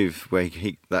the move where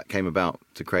that came about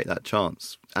to create that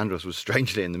chance? Andros was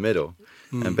strangely in the middle,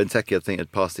 and Benteke, I think, had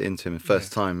passed it into him the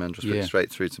first time. Andros went straight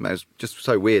through to him. It was just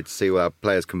so weird to see how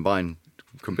players combine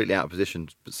completely out of position,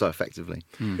 but so effectively.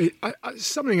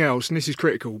 Something else, and this is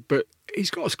critical, but he's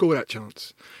got to score that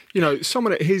chance.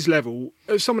 Someone at his level,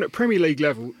 someone at Premier League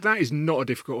level, that is not a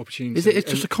difficult opportunity. Is it? It's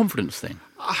just a confidence thing.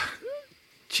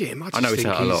 Jim, I know he's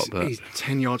out a lot, but he's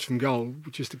 10 yards from goal,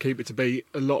 just to keep it to be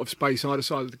a lot of space either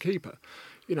side of the keeper.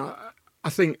 I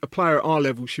think a player at our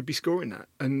level should be scoring that.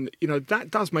 And, that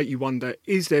does make you wonder,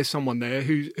 is there someone there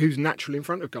who's naturally in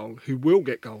front of goal, who will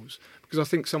get goals? Because I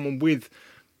think someone with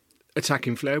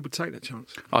attacking flair would take that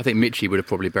chance. I think Michy would have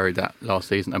probably buried that last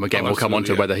season. And again, we'll come on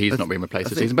to whether he's not being replaced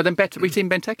this season. But then we've seen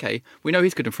Benteke. We know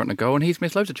he's good in front of goal, and he's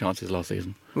missed loads of chances last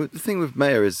season. Well, the thing with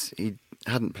Maya is he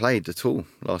hadn't played at all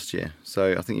last year.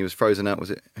 So I think he was frozen out.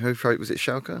 Was it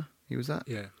Schalke? He was that?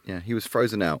 Yeah. Yeah, he was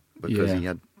frozen out because he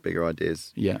had bigger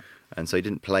ideas. Yeah. And so he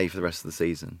didn't play for the rest of the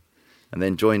season. And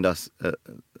then joined us at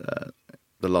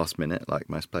the last minute, like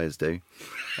most players do,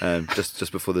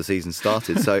 just before the season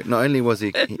started. So not only was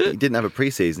he didn't have a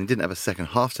pre-season, he didn't have a second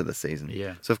half to the season.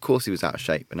 Yeah. So of course he was out of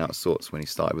shape and out of sorts when he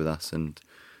started with us, and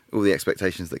all the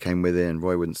expectations that came with it, and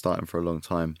Roy wouldn't start him for a long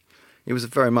time. It was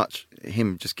very much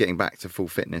him just getting back to full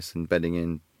fitness and bedding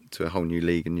into a whole new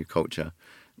league and new culture.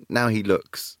 Now he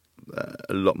looks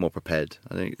a lot more prepared.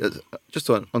 I think just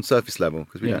on surface level,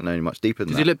 because we don't know any much deeper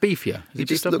than that. Does he look beefier? He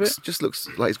just looks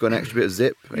like he's got an extra bit of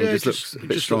zip. And he just looks a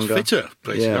bit stronger. Looks fitter,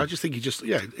 basically. Yeah. I just think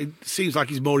it seems like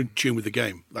he's more in tune with the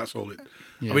game. That's all it.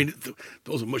 Yeah. I mean, there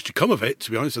wasn't much to come of it,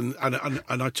 to be honest, and I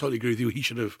totally agree with you. He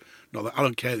should have. I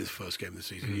don't care this first game of the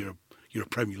season. You're a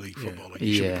Premier League footballer.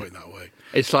 You shouldn't be putting that away.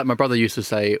 It's like my brother used to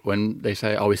say when they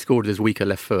say, he scored with his weaker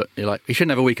left foot. You're like, he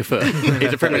shouldn't have a weaker foot.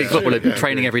 He's a Premier League footballer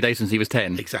training every day since he was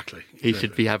 10. Exactly. He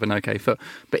should be having an okay foot.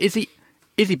 But is he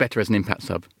Is he better as an impact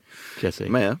sub, Jesse?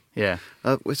 Mayer? Yeah.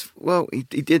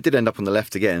 He did end up on the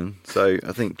left again. So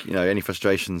I think, any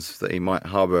frustrations that he might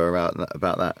harbour about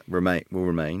that will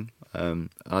remain.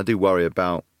 I do worry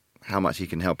about how much he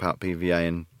can help out PVA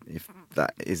and if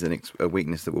that is a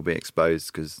weakness that will be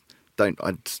exposed, because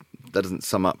that doesn't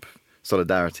sum up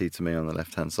solidarity to me on the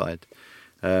left-hand side.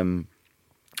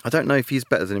 I don't know if he's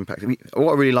better as an impact.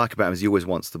 What I really like about him is he always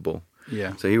wants the ball.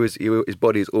 Yeah. So his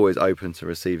body is always open to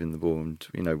receiving the ball, and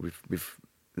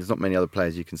there's not many other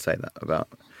players you can say that about.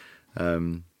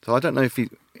 So I don't know if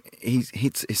he's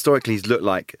historically he's looked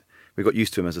like we got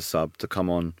used to him as a sub to come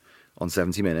on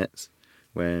 70 minutes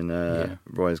when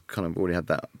Roy's kind of already had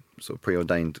that sort of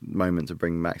preordained moment to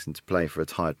bring Max into play for a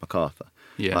tired MacArthur.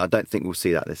 Yeah. I don't think we'll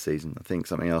see that this season. I think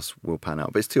something else will pan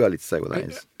out, but it's too early to say what that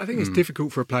is. I think it's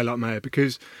difficult for a player like Mayer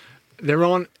because there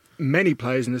aren't many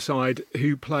players in the side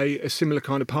who play a similar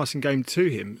kind of passing game to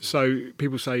him. So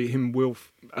people say him and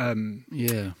Wilf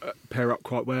pair up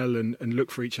quite well and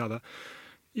look for each other.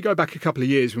 You go back a couple of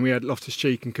years when we had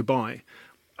Loftus-Cheek and Cabaye,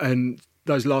 and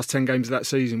those last 10 games of that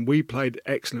season, we played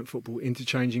excellent football,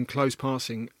 interchanging, close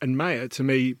passing, and Mayer, to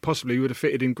me, possibly would have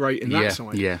fitted in great in that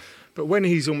side. Yeah. But when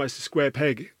he's almost a square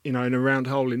peg, in a round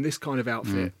hole in this kind of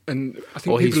outfit, and I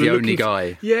think he's the only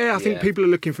guy. I think people are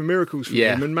looking for miracles for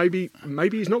him, and maybe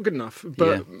he's not good enough.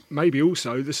 But maybe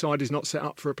also the side is not set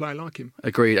up for a player like him.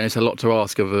 Agreed, and it's a lot to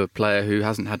ask of a player who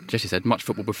hasn't had, Jesse said, much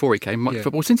football before he came, much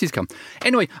football since he's come.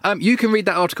 Anyway, you can read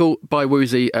that article by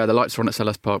Woozy. The lights are on at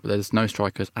Selhurst Park, but there's no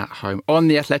strikers at home on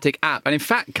the Athletic app. And in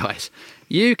fact, guys,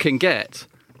 you can get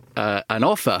an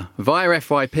offer via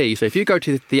FYP. So if you go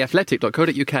to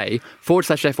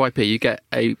theathletic.co.uk/FYP, you get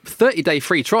a 30-day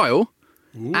free trial.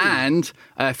 Ooh. And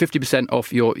 50%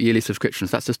 off your yearly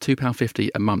subscriptions. That's just £2.50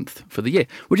 a month for the year,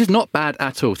 which is not bad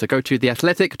at all. So go to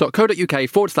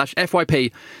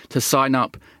theathletic.co.uk/FYP to sign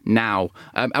up now.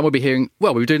 And we'll be hearing,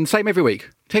 we're doing the same every week,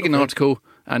 taking an article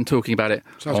and talking about it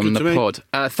on the pod.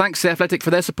 Thanks to The Athletic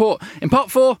for their support. In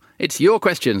part 4, it's your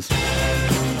questions.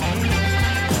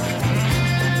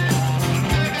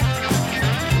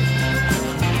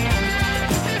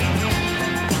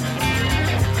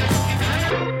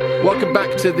 Welcome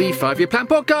back to the 5-Year Plan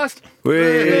Podcast.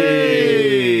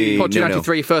 Pod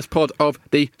 293, first pod of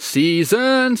the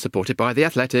season, supported by The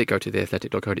Athletic. Go to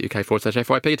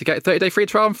theathletic.co.uk/FYP to get a 30-day free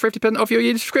trial and 50% off your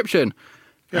yearly subscription.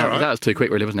 That was too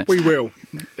quick, really, wasn't it? We will.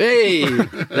 Hey,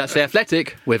 that's The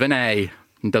Athletic with an A.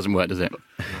 It doesn't work, does it?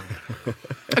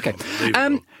 Okay.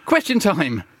 Question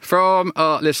time from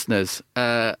our listeners.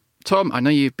 Tom, I know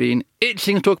you've been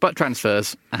itching to talk about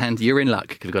transfers, and you're in luck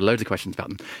because we've got loads of questions about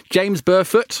them. James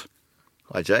Burfoot.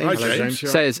 Hi, James. Hi, James.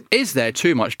 Says, is there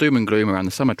too much doom and gloom around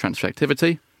the summer transfer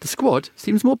activity? The squad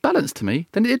seems more balanced to me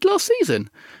than it did last season.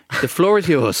 The floor is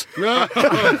yours.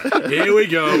 Here we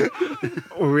go.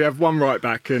 Well, we have one right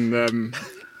back and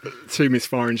two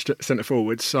misfiring centre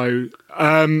forwards. So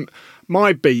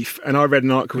my beef, and I read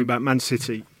an article about Man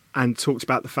City and talked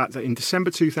about the fact that in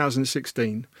December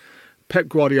 2016, Pep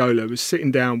Guardiola was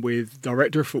sitting down with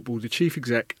Director of Football, the Chief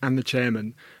Exec and the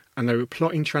Chairman, and they were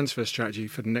plotting transfer strategy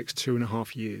for the next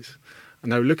 2.5 years.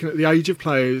 And they were looking at the age of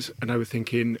players and they were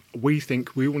thinking, we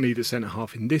think we will need a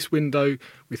centre-half in this window.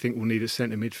 We think we'll need a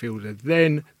centre midfielder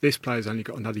then. This player's only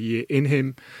got another year in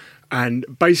him. And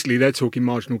basically they're talking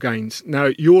marginal gains. Now,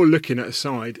 you're looking at a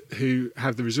side who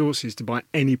have the resources to buy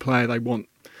any player they want,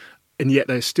 and yet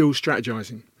they're still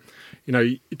strategising.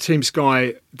 Team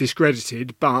Sky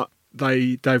discredited, but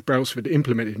Dave Brailsford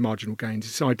implemented marginal gains,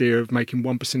 this idea of making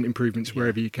 1% improvements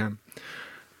wherever you can.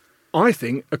 I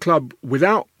think a club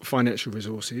without financial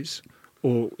resources,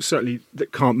 or certainly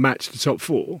that can't match the top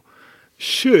four,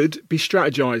 should be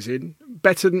strategising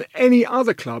better than any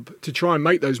other club to try and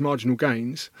make those marginal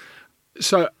gains.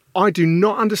 So I do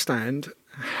not understand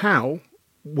how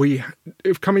we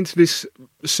have come into this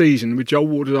season with Joel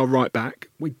Ward as our right back.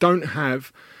 We don't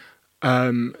have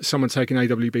someone taking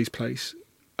AWB's place.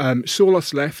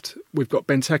 Sorloth's left. We've got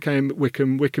Benteke and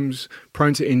Wickham. Wickham's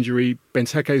prone to injury.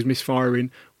 Benteke's misfiring.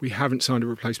 We haven't signed a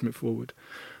replacement forward.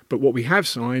 But what we have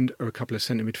signed are a couple of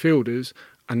centre midfielders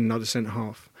and another centre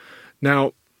half.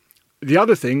 Now, the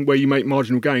other thing where you make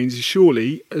marginal gains is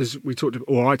surely, as I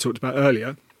talked about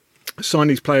earlier, sign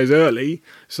these players early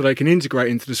so they can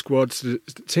integrate into the squad, so the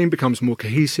team becomes more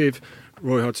cohesive.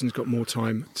 Roy Hodgson's got more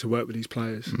time to work with these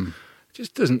players. It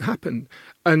just doesn't happen.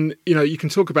 And, you can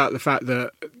talk about the fact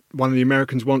that one of the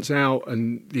Americans wants out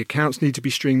and the accounts need to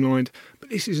be streamlined, but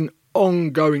this is an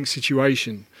ongoing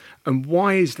situation. And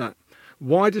why is that?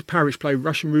 Why does Parish play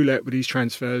Russian roulette with these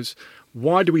transfers?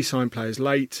 Why do we sign players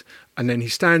late? And then he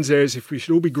stands there as if we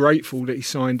should all be grateful that he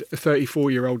signed a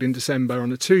 34-year-old in December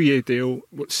on a 2-year deal,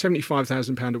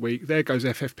 £75,000 a week. There goes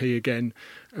FFP again,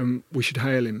 and we should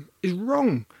hail him. It's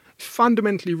wrong. It's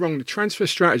fundamentally wrong. The transfer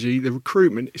strategy, the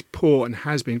recruitment is poor and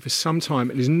has been for some time,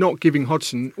 and is not giving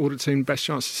Hodgson or the team the best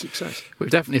chance of success.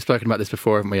 We've definitely spoken about this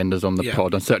before, haven't we, Enders, on the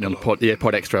pod, and certainly on the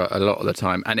pod extra a lot of the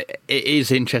time. And it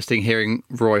is interesting hearing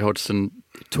Roy Hodgson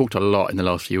talked a lot in the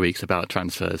last few weeks about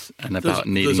transfers and about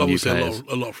needing new players. There's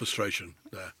obviously a lot of frustration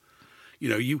there.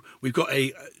 We've got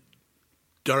a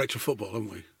director of football,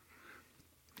 haven't we?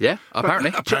 Yeah,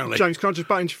 apparently. James, can I just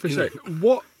butt in for a sec?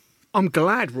 I'm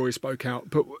glad Roy spoke out,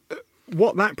 but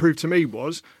what that proved to me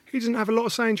was he doesn't have a lot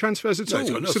of say in transfers at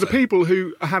all. So the people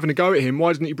who are having a go at him,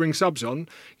 why doesn't he bring subs on?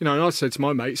 And I said to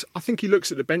my mates, I think he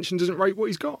looks at the bench and doesn't rate what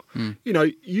he's got.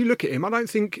 You look at him, I don't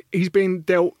think he's been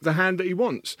dealt the hand that he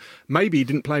wants. Maybe he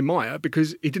didn't play Meyer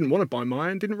because he didn't want to buy Meyer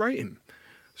and didn't rate him.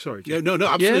 Sorry. Yeah, no,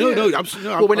 absolutely. Absolutely.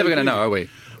 Well, we're never going to know, are we?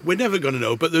 We're never going to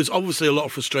know, but there's obviously a lot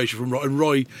of frustration from Roy. And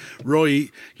Roy,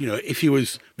 if he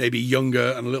was maybe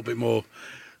younger and a little bit more,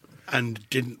 and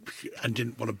didn't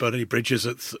want to burn any bridges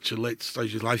at such a late stage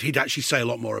of his life, he'd actually say a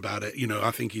lot more about it.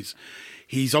 I think he's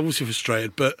obviously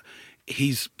frustrated, but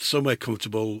he's somewhere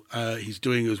comfortable. He's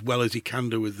doing as well as he can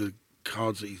do with the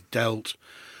cards that he's dealt.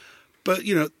 But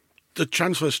the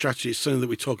transfer strategy is something that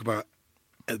we talk about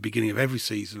at the beginning of every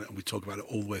season, and we talk about it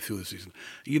all the way through the season.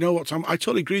 You know what, Tom? I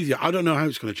totally agree with you. I don't know how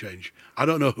it's going to change. I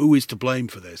don't know who is to blame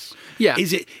for this. Yeah.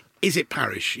 Is it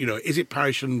Parish? Is it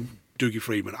Parish and Dougie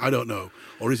Freeman? I don't know.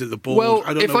 Or is it the board? Well,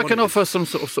 I don't if know I can offer some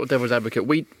sort of devil's advocate,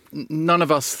 none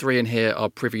of us three in here are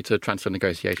privy to transfer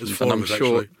negotiations. There's four of us,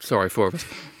 actually. Sorry, 4 of us.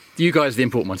 You guys are the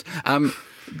important ones.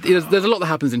 There's a lot that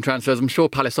happens in transfers. I'm sure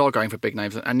Palace are going for big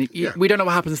names, and we don't know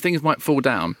what happens. Things might fall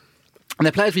down. And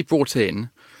the players we brought in,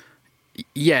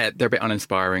 they're a bit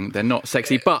uninspiring. They're not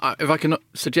sexy. But if I can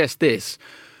suggest this,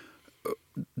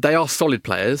 they are solid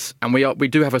players, and we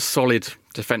do have a solid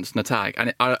defence and attack.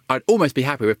 And I'd almost be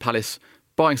happy with Palace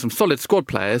buying some solid squad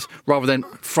players rather than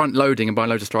front-loading and buying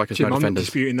loads of strikers and no defenders. I'm not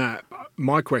disputing that.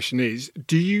 My question is,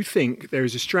 do you think there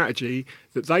is a strategy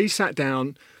that they sat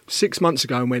down 6 months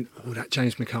ago and went, that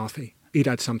James McCarthy, he'd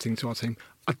add something to our team?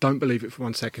 I don't believe it for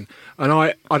 1 second. And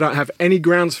I don't have any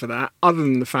grounds for that other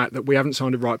than the fact that we haven't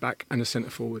signed a right-back and a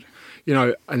centre-forward.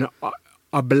 And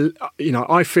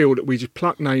I feel that we just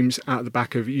pluck names out of the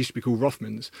back of, it used to be called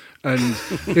Rothmans, and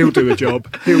he'll do a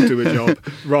job,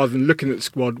 rather than looking at the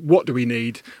squad, what do we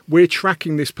need? We're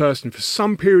tracking this person for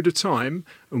some period of time,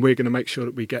 and we're going to make sure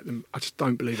that we get them. I just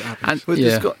don't believe it happens.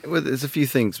 There's a few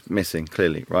things missing,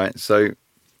 clearly, right? So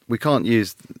we can't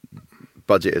use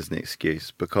budget as an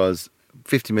excuse, because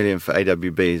 50 million for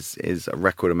AWB is a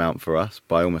record amount for us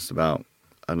by almost about,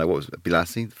 I don't know, what was it,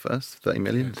 Bilassi, the first? 30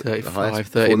 million? 35,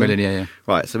 30 million, yeah.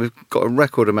 Right, so we've got a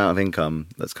record amount of income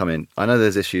that's come in. I know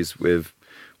there's issues with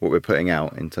what we're putting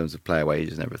out in terms of player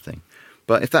wages and everything.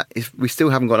 But if we still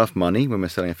haven't got enough money when we're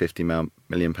selling a £50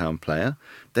 million pound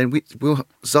then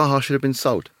Zaha should have been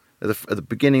sold at the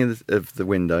beginning of the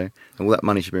window, and all that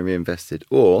money should be reinvested.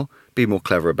 Or be more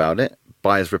clever about it,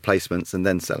 buy as replacements and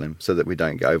then sell him so that we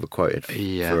don't get overquoted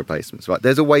for replacements. Right?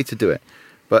 There's a way to do it.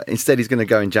 But instead he's going to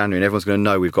go in January and everyone's going to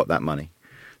know we've got that money.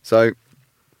 So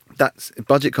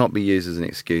budget can't be used as an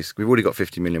excuse. We've already got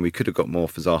 50 million. We could have got more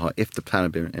for Zaha if the plan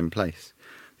had been in place.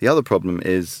 The other problem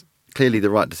is clearly the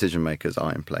right decision makers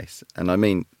are in place. And I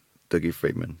mean Dougie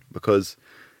Freedman, because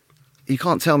you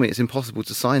can't tell me it's impossible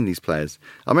to sign these players.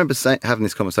 I remember having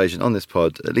this conversation on this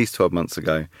pod at least 12 months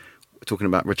ago, talking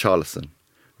about Richarlison.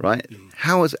 Right?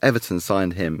 How has Everton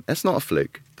signed him? It's not a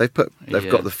fluke. They've got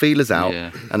the feelers out,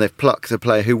 and they've plucked a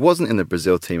player who wasn't in the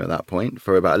Brazil team at that point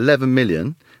for about 11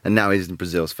 million, and now he's in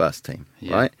Brazil's first team.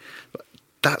 Right?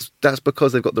 That's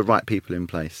because they've got the right people in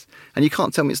place. And you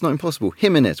can't tell me it's not impossible.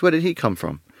 Jimenez, where did he come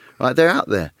from? Right? They're out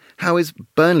there. How is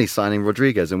Burnley signing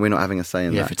Rodriguez and we're not having a say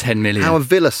in that? Yeah, for 10 million. How are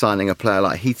Villa signing a player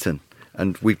like Heaton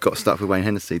and we've got stuck with Wayne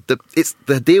Hennessy?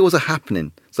 The deals are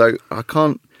happening. So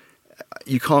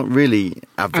you can't really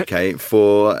advocate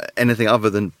for anything other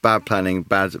than bad planning,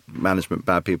 bad management,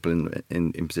 bad people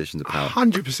in positions of power.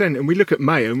 100%. And we look at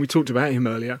Mayo, and we talked about him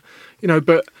earlier,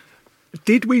 but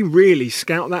did we really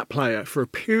scout that player for a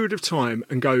period of time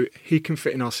and go, he can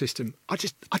fit in our system? I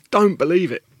don't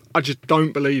believe it. I just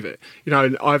don't believe it.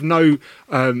 I have no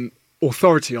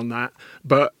authority on that,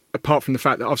 but apart from the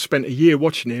fact that I've spent a year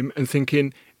watching him and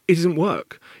thinking, it doesn't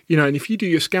work. And if you do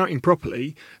your scouting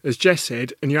properly, as Jess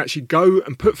said, and you actually go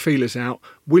and put feelers out,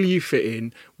 will you fit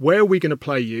in? Where are we going to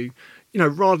play you?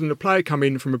 rather than a player come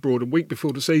in from abroad a week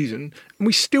before the season, and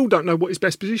we still don't know what his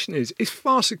best position is. It's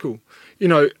farcical,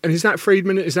 and is that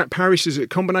Friedman? Is that Parrish? Is it a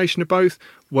combination of both?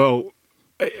 Well,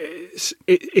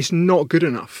 it's not good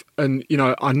enough. And,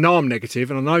 I know I'm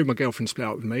negative, and I know my girlfriend split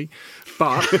up with me,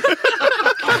 but...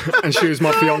 and she was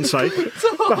my fiancée.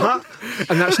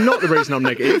 And that's not the reason I'm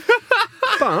negative.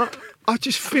 But... I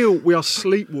just feel we are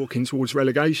sleepwalking towards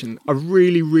relegation. I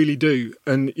really, really do.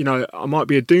 And, I might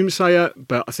be a doomsayer,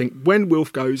 but I think when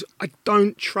Wilf goes, I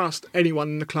don't trust anyone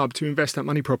in the club to invest that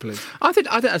money properly. I think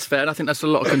that's fair, and I think that's a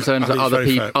lot of concerns that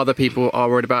other people are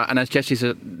worried about. And as Jesse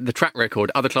said, the track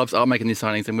record, other clubs are making these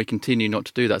signings and we continue not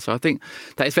to do that. So I think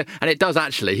that is fair. And it does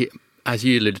actually, as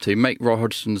you alluded to, make Roy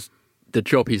Hodgson's the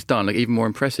job he's done even more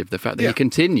impressive. The fact that he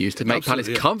continues to make Palace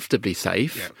comfortably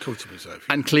safe,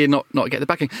 and clear not get the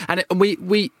backing. And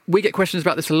we get questions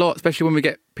about this a lot, especially when we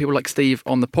get people like Steve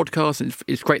on the podcast.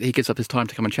 It's great that he gives up his time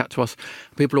to come and chat to us.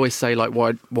 People always say, like,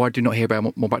 why do you not hear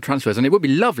about more about transfers? And it would be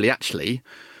lovely actually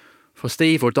for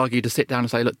Steve or Dougie to sit down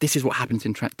and say, look, this is what happens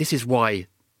in this is why.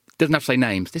 Doesn't have to say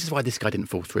names. This is why this guy didn't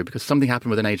fall through, because something happened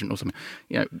with an agent or something.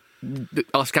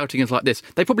 Our scouting is like this.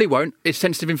 They probably won't. It's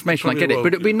sensitive information. I get it,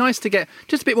 but it'd be nice to get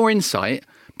just a bit more insight,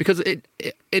 because it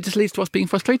just leads to us being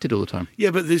frustrated all the time. Yeah,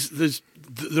 but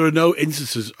there are no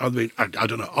instances. I mean, I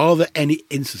don't know. Are there any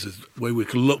instances where we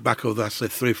can look back over the last, say,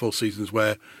 3 or 4 seasons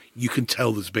where you can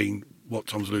tell there's been what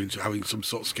Tom's alluding to, having some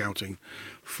sort of scouting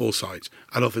foresight?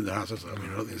 I don't think there has. I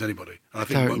mean, I don't think there's anybody. I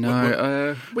think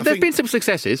there's been some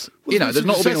successes. There's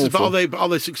not all been awful. But are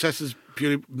they successes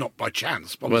purely not by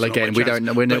chance? Well, again, we don't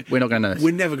know. We're not going to know.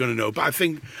 We're never going to know. But I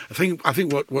think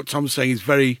what Tom's saying is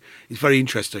very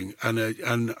interesting, and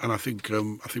I think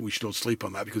we should all sleep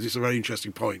on that, because it's a very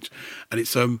interesting point, and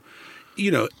it's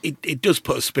it does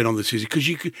put a spin on the season, because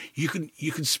you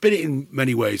can spin it in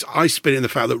many ways. I spin it in the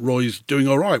fact that Roy's doing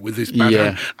all right with this bad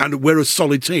hand, and we're a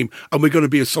solid team, and we're going to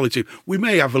be a solid team. We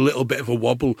may have a little bit of a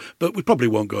wobble, but we probably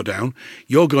won't go down.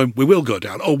 You're going, we will go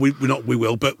down. Oh, we're not, we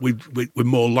will, but we're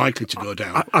more likely to go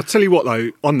down. I'll tell you what,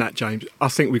 though, on that, James, I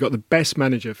think we've got the best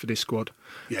manager for this squad.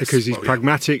 Yes, because he's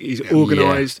pragmatic, he's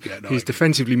organised, he's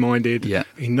defensively minded,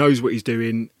 he knows what he's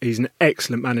doing, he's an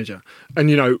excellent manager. And,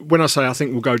 when I say I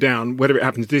think we'll go down, whether it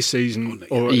happens this season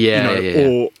or or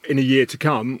in a year to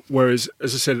come, whereas,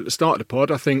 as I said at the start of the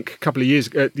pod, I think a couple of years,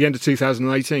 at the end of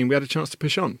 2018, we had a chance to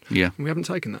push on. Yeah. And we haven't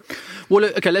taken that. Well,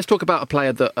 okay, let's talk about a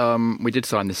player that we did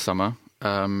sign this summer,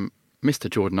 Mr.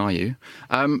 Jordan Ayew.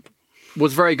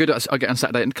 Was very good on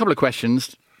Saturday. And a couple of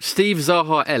questions. Steve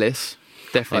Zaha Ellis...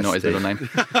 Definitely not his middle name.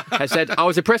 Has said, I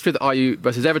was impressed with Ayew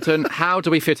versus Everton. How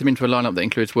do we fit him into a lineup that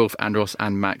includes Wilf, Andros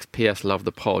and Max? PS, love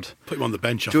the pod. Put him on the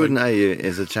bench. Jordan Ayew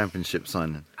is a championship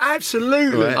signing.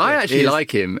 Absolutely. Right? I actually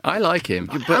like him. I like him.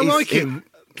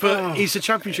 But he's a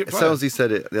championship player. Selzy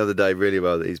said it the other day really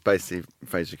well, that he's basically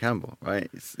Fraser Campbell, right?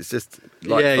 It's just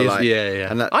like for like. Yeah.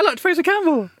 And I liked Fraser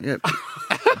Campbell. Yeah.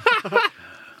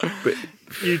 But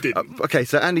you did. Okay,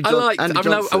 so Andy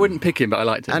Johnson. I wouldn't pick him, but I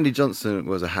liked him. Andy Johnson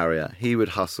was a harrier. He would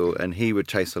hustle and he would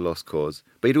chase a lost cause,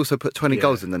 but he'd also put 20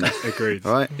 goals in the net. Agreed.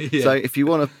 All right. Yeah. So if you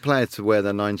want a player to wear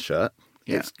the 9 shirt,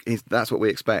 that's what we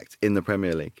expect in the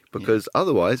Premier League, because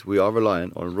otherwise we are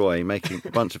reliant on Roy making a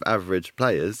bunch of average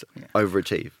players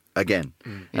overachieve again,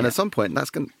 and at some point that's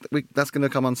going to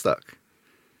come unstuck.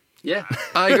 Yeah,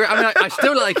 I agree. I mean, I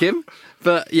still like him,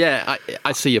 but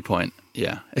I see your point.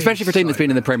 Yeah, especially for a team that's been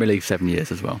in the Premier League 7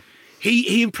 years as well.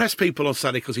 He impressed people on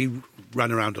Saturday because he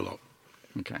ran around a lot.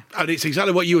 Okay, and it's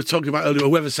exactly what you were talking about earlier.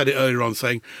 Whoever said it earlier on,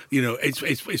 saying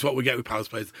it's what we get with Palace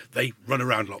players. They run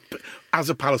around a lot. But as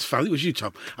a Palace fan, it was you,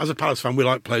 Tom. As a Palace fan, we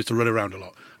like players to run around a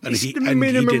lot. And it's the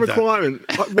minimum requirement.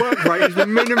 Like, work rate is the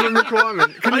minimum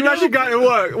requirement. Can you imagine going to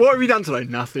work? What have you done today?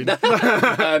 Nothing.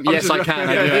 Yes, I can.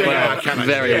 I can.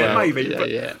 Very well. Maybe.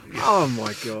 Yeah. Oh,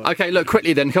 my God. Okay, look,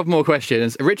 quickly then, a couple more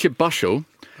questions. Richard Bushell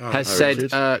has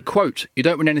said, quote, you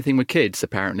don't win anything with kids,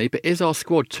 apparently, but is our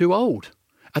squad too old?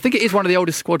 I think it is one of the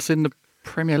oldest squads in the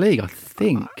Premier League, I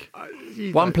think.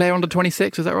 One player under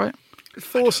 26, is that right?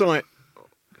 Foresight.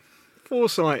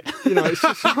 It's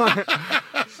just like...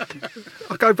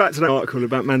 I'll go back to that article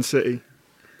about Man City.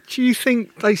 Do you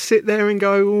think they sit there and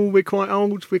go, oh, we're quite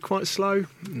old, we're quite slow?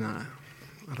 No,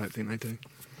 I don't think they do.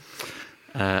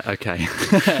 Okay.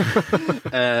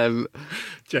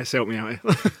 Jess, help me out here.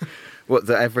 What,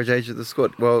 the average age of the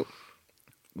squad? Well,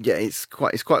 yeah, it's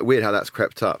quite weird how that's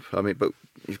crept up. I mean, but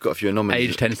you've got a few anomalies.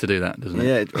 Age tends to do that, doesn't it?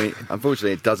 Yeah, I mean,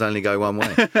 unfortunately, it does only go one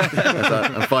way.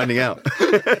 I'm finding out.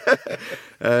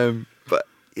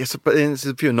 But there's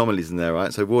a few anomalies in there,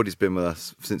 right? So Wardy's been with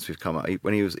us since we've come up. He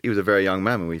was a very young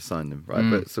man when we signed him, right?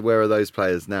 But so where are those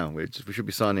players now? We should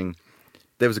be signing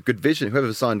there was a good vision.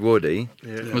 Whoever signed Wardy.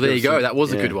 Yeah. Well, there you go. That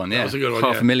was a good one. Yeah, that was a good one.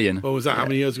 $500,000. What was that? How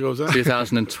many years ago was that?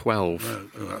 2012.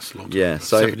 Oh, that's long. Yeah,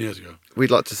 so 7 years ago.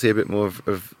 We'd like to see a bit more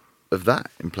of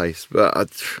that in place, but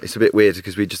it's a bit weird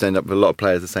because we just end up with a lot of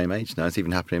players the same age now. It's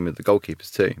even happening with the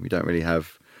goalkeepers too. We don't really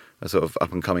have a sort of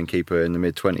up-and-coming keeper in the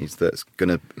mid-20s that's going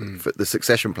to... The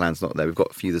succession plan's not there. We've got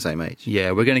a few the same age.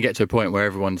 Yeah, we're going to get to a point where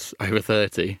everyone's over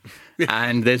 30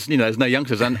 and there's no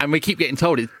youngsters. And we keep getting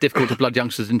told it's difficult to blood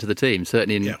youngsters into the team,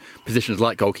 certainly in positions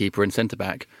like goalkeeper and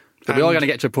centre-back. So we are going to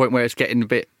get to a point where it's getting a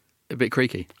bit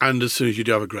creaky. And as soon as you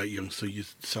do have a great youngster, you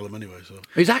sell them anyway. So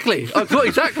Exactly.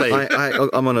 Exactly.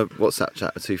 I'm on a WhatsApp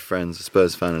chat with two friends, a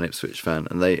Spurs fan and an Ipswich fan,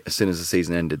 and they, as soon as the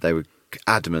season ended, they were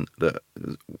adamant that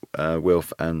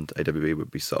Wilf and AWB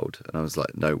would be sold, and I was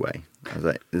like, no way. I was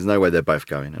like, there's no way they're both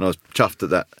going, and I was chuffed at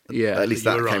that. Yeah, at least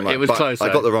that came right. It was close.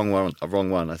 I got the wrong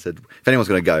one. I said, if anyone's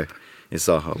going to go, it's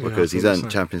Zaha, because he's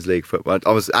earned Champions League football.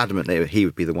 I was adamant that he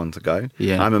would be the one to go.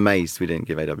 Yeah. I'm amazed we didn't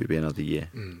give AWB another year.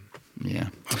 Yeah,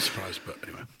 I'm surprised, but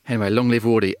anyway. Anyway, long live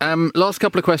Wardy. Last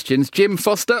couple of questions. Jim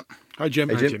Foster. Hi, Jim.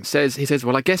 Hey, Jim. Says,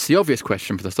 well, I guess the obvious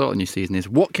question for the start of the new season is,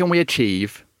 what can we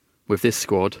achieve with this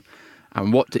squad?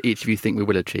 And what do each of you think we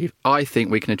will achieve? I think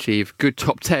we can achieve good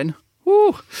top 10.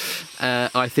 Woo!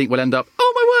 I think we'll end up...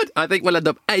 Oh, my word! I think we'll end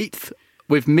up 8th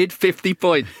with mid-50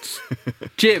 points.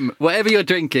 Jim, whatever you're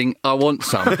drinking, I want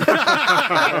some.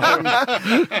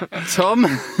 Tom?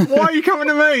 Why are you coming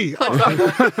to me?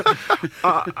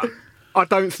 I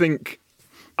don't think...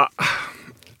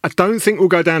 I don't think we'll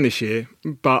go down this year,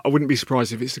 but I wouldn't be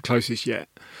surprised if it's the closest yet.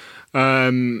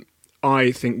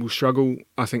 I think we'll struggle.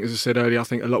 I think, as I said earlier, I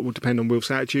think a lot will depend on Wilf's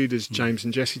attitude, as James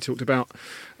and Jesse talked about,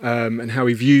 and how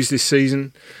he views this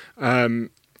season.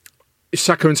 If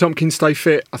Saka and Tompkins stay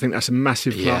fit, I think that's a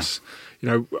massive plus.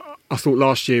 I thought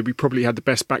last year we probably had the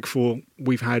best back four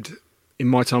we've had in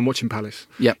my time watching Palace.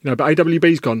 Yeah. But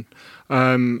AWB's gone.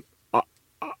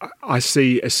 I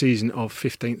see a season of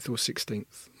 15th or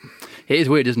 16th. It is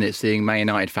weird, isn't it, seeing Man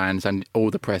United fans and all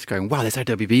the press going, wow, this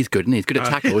AWB's good, isn't he? He's good at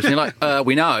tackles. And you're like,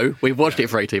 we know. We've watched it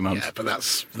for 18 months. Yeah, but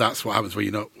that's what happens when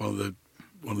you're not one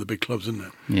of the big clubs, isn't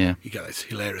it? Yeah. You get it's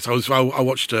hilarious. I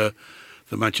watched the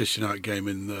Manchester United game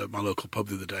in my local pub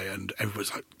the other day, and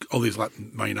everybody's like, all these like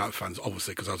Man United fans,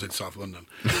 obviously, because I was in South London,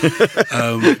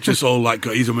 just all like,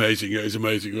 he's amazing, he's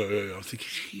amazing. I was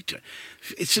thinking,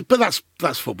 but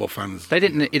that's football fans. They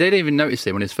didn't even notice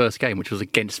him on his first game, which was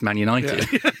against Man United.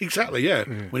 Yeah, exactly. Yeah,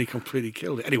 when he completely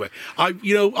killed it. Anyway, on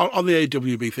the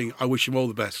AWB thing, I wish him all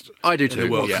the best. I do too. In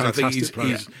the world, yeah. I think he's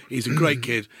a great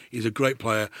kid. He's a great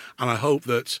player, and I hope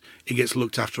that he gets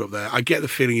looked after up there. I get the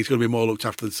feeling he's going to be more looked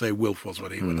after than say Wilf was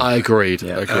when he went. I agreed.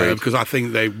 Yeah. Because I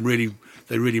think they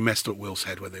really messed up Will's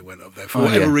head when they went up there for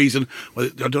whatever reason. Well,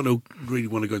 I don't really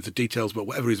want to go into details, but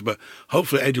whatever reason. But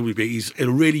hopefully AWB, he's a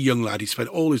really young lad. He spent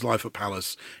all his life at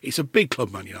Palace. It's a big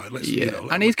club, Man United.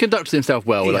 And he's conducted himself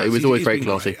well. He was always very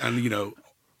classy. Great, and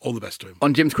all the best to him.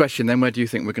 On Jim's question, then, where do you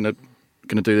think we're going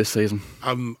to do this season?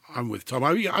 I'm with Tom.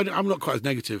 I'm not quite as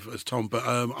negative as Tom, but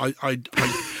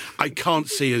I can't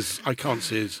see as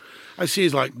I see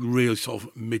as like real sort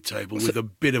of mid-table with a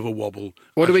bit of a wobble.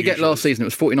 What did we get last season? It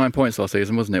was 49 points last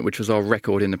season, wasn't it? Which was our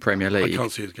record in the Premier League. I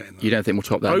can't see us getting that. You don't think we'll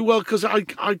top that? Oh well, because I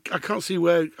can't see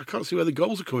where the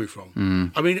goals are coming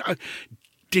from. I mean,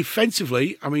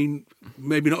 defensively,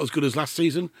 maybe not as good as last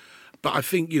season, but I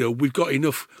think we've got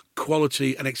enough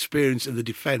quality and experience in the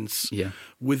defence. Yeah.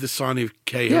 With the signing of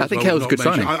Cahill. Yeah, I think Cahill's a good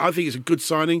signing. I think it's a good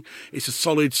signing. It's a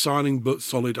solid signing, but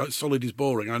solid is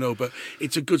boring. I know, but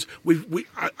it's a good.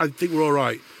 I think we're all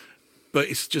right. But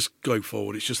it's just going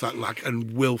forward. It's just that lack,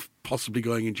 and will possibly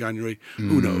going in January.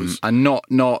 Who knows? And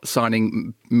not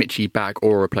signing Mitchie back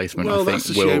or a replacement. Well, I think that's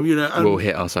a shame. will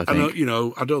hit us. I think.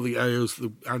 I don't think Ayo's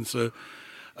the answer.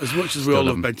 As much as we all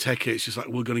love Benteke, it's just like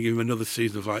we're going to give him another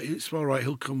season of like it's all right.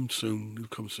 He'll come soon.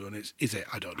 Is it?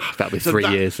 I don't know. That'll be 3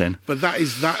 years then. But that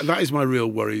is my real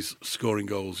worries. Scoring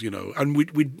goals, and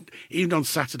we even on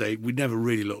Saturday we never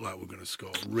really looked like we're going to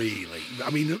score. Really,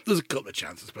 there's a couple of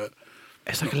chances, but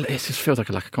it's like it just feels like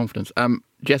a lack of confidence.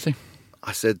 Jesse,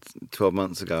 I said 12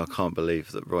 months ago, I can't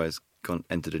believe that Roy has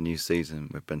entered a new season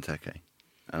with Benteke.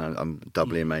 And I'm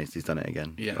doubly amazed he's done it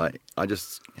again. Yeah.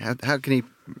 How can he,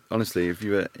 honestly, if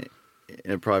you were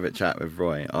in a private chat with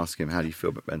Roy, ask him, how do you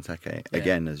feel about Benteke,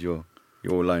 again, as your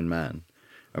lone man,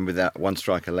 and with that one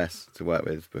striker less to work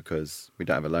with, because we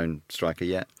don't have a lone striker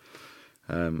yet,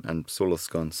 and Saul's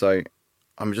gone. So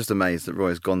I'm just amazed that Roy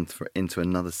has gone into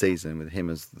another season with him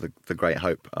as the great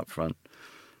hope up front.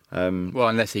 Well,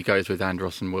 unless he goes with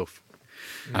Andros and Wilf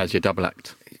as your double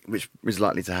act. Which is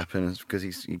likely to happen because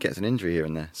he gets an injury here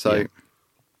and there. So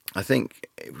I think,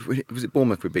 was it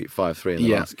Bournemouth we beat 5-3 in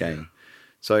the last game?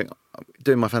 So,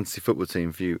 doing my fantasy football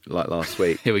team view like last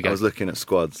week, Here we go. I was looking at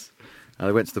squads. And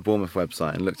I went to the Bournemouth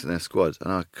website and looked at their squad,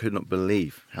 and I could not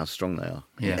believe how strong they are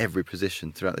in every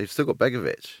position throughout. They've still got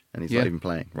Begovic, and he's not even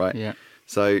playing, right? Yeah.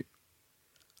 So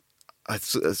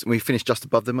we finished just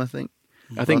above them, I think.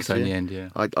 I think so in the end, yeah.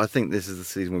 I think this is the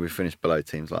season where we finish below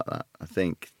teams like that. I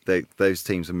think those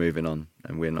teams are moving on,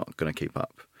 and we're not going to keep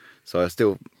up. So I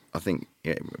think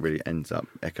it really ends up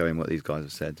echoing what these guys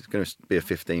have said. It's going to be a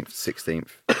 15th, 16th.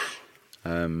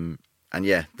 And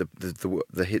yeah,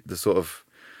 the sort of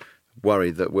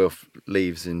worry that Wilf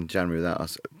leaves in January without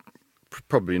us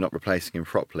probably not replacing him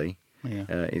properly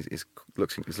is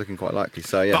looking quite likely.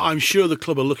 So yeah, but I'm sure the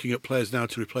club are looking at players now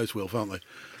to replace Wilf, aren't they,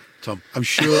 Tom? I'm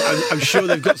sure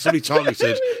they've got somebody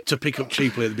targeted to pick up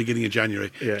cheaply at the beginning of January,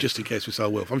 just in case we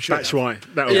sell Wilf. I'm sure that's why.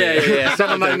 Yeah.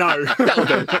 Someone they know. That'll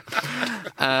do.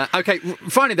 Okay,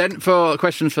 finally then, for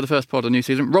questions for the first pod of the new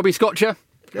season, Robbie Scotcher.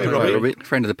 Hey, Robbie.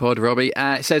 Friend of the pod, Robbie,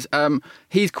 says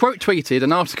he's quote tweeted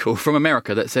an article from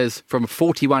America that says, from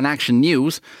 41 Action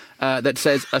News, that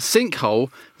says a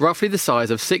sinkhole roughly the size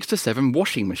of 6 to 7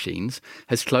 washing machines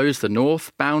has closed the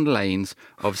northbound lanes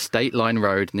of State Line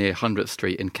Road near 100th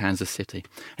Street in Kansas City.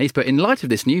 And he's put, in light of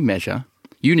this new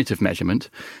unit of measurement,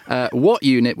 what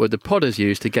unit would the podders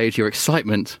use to gauge your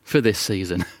excitement for this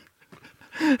season?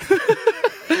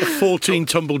 14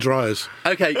 tumble dryers.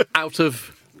 Okay, out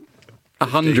of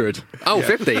 100. Oh,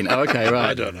 15. Oh, okay, right.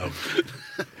 I don't know.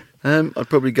 I'd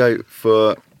probably go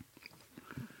for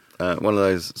one of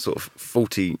those sort of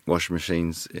 40 washing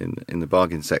machines in the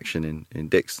bargain section in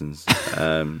Dixon's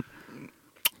when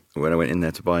I went in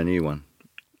there to buy a new one.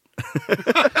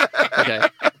 Okay.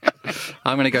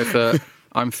 I'm going to go for,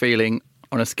 I'm feeling,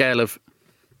 on a scale of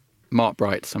Mark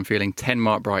Brights, I'm feeling 10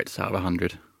 Mark Brights out of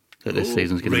 100. That this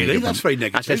season's going to be a good one. That's very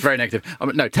negative. That's very negative.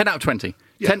 No, 10 out of 20.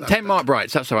 Yeah, 10 Mark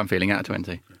Brights, that's how I'm feeling out of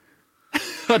 20.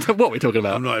 What are we talking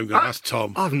about? I'm not even going to ask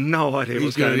Tom. I have no idea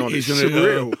what's going on. He's It's going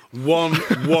surreal.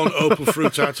 to one Opal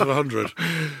fruit out of 100.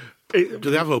 Do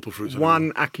they have Opal fruits?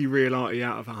 One Aki Real Arty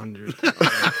out of 100.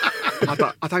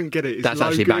 I don't get it. It's That's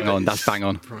actually bang on. That's bang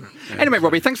on. Anyway,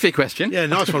 Robbie, thanks for your question. Yeah,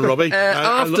 nice one, Robbie.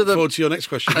 I look forward to your next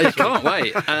question. I can't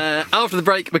wait. After the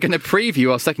break, we're going to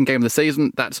preview our second game of the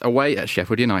season. That's away at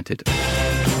Sheffield United.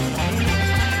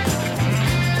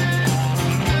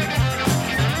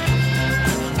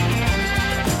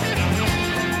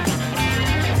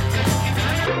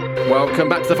 Welcome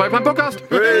back to the FYP Podcast.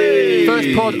 Hooray!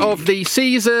 First pod of the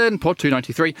season, pod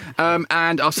 293.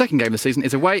 And our second game of the season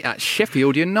is away at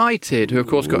Sheffield United, who, of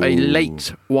course, got a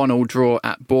late 1-1 draw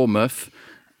at Bournemouth.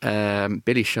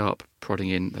 Billy Sharp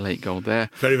prodding in the late goal there.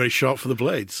 Very, very sharp for the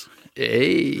Blades.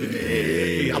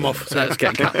 Hey. I'm off. That's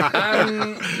getting cut.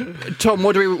 Tom,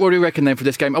 what do we reckon then for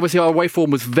this game? Obviously, our away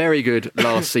form was very good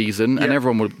last season, and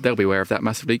they'll be aware of that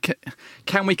massively.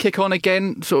 Can we kick on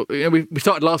again? So we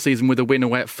started last season with a win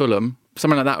away at Fulham.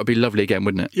 Something like that would be lovely again,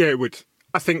 wouldn't it? Yeah, it would.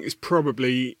 I think it's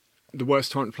probably the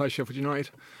worst time to play Sheffield United.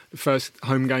 The first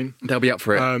home game. They'll be up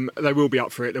for it. They will be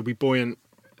up for it. They'll be buoyant,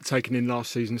 taking in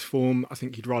last season's form. I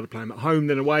think you'd rather play them at home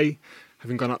than away.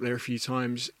 Having gone up there a few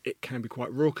times, it can be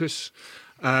quite raucous.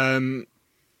 I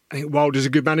think Wilder's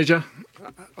a good manager.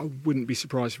 I wouldn't be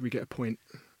surprised if we get a point,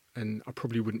 and I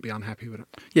probably wouldn't be unhappy with it.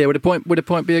 Yeah, would a point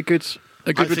be a good I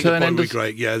return? think a point would be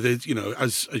great. Yeah, as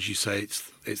you say,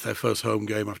 it's their first home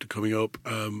game after coming up.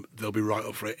 They'll be right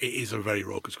up for it. It is a very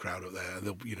raucous crowd up there.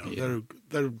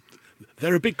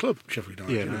 They're a big club, Sheffield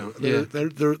United.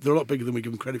 They're a lot bigger than we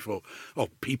give them credit for, or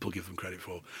people give them credit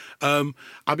for. I'd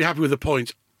be happy with the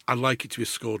point. I'd like it to be a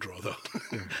score draw, though.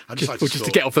 Just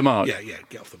to get off the mark. Yeah,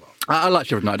 get off the mark. I like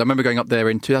Sheffield United. I remember going up there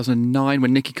in 2009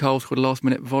 when Nicky Cole scored a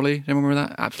last-minute volley. Do you remember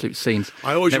that? Absolute scenes.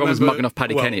 I always Everyone was remember, mugging off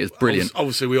Paddy Kenny. It was brilliant.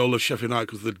 Obviously, we all love Sheffield United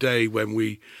because the day when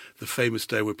the famous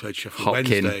day we played Sheffield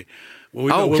Hopkin. Wednesday.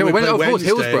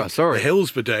 Hillsborough, sorry. The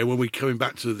Hillsborough day when we coming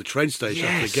back to the train station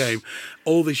after the game,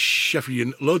 all these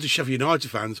loads of Sheffield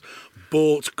United fans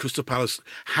bought Crystal Palace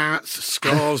hats,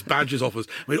 scarves, badges off us.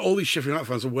 I mean, all these Sheffield United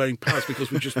fans are wearing Palace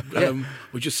because we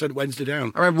just sent Wednesday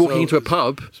down. I remember walking into a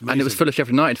pub and it was full of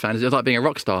Sheffield United fans. It was like being a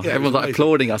rock star. Everyone was like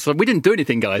applauding us. We didn't do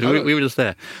anything, guys. We were just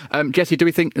there. Jesse, do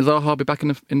we think Zaha will be back in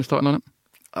the starting lineup?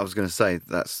 I was going to say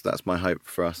that's my hope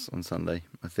for us on Sunday.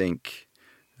 I think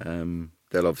he'll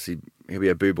be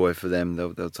a boo boy for them.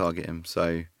 They'll target him.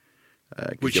 So,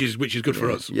 which is good for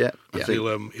us. Yeah, I think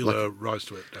he'll rise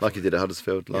to it. Definitely. Like he did at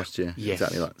Huddersfield last year. Yes.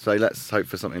 Exactly like. So let's hope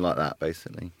for something like that,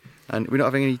 basically. And we're not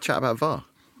having any chat about VAR.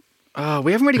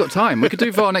 We haven't really got time. We could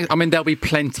do VAR next. I mean, there'll be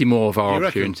plenty more VAR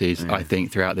opportunities, I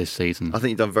think, throughout this season. I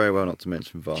think you've done very well not to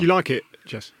mention VAR. Do you like it,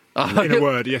 Jess? In a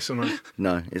word, yes or no?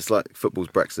 No, it's like football's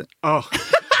Brexit. Oh,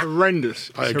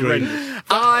 horrendous. I agree. Horrendous.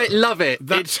 I love it.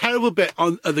 That terrible bit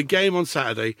on the game on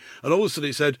Saturday, and all of a sudden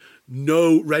it said,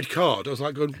 no red card. I was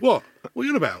like going, what? What are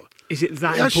you on about? Is it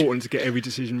that important to get every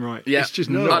decision right? Yeah, It's just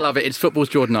I love it. It's football's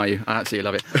Jordan Ayew. I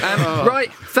absolutely love it.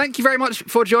 Right, thank you very much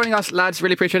for joining us, lads.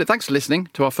 Really appreciate it. Thanks for listening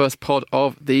to our first pod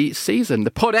of the season.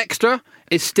 The Pod Extra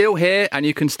is still here, and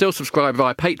you can still subscribe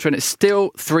via Patreon. It's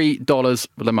still $3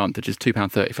 a month, which is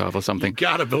 £2.35 or something. You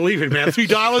gotta believe it, man.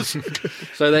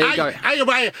 $3. So there you go. I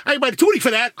buy 20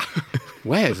 for that.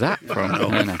 Where's that from? I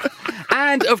don't know.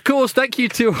 And, of course, thank you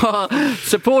to our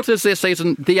supporters this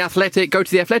season, The Athletic. Go to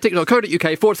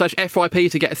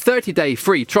theathletic.co.uk/FYP to get a 30-day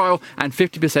free trial and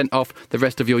 50% off the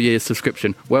rest of your year's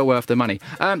subscription. Well worth the money.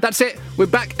 That's it. We're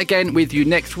back again with you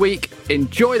next week.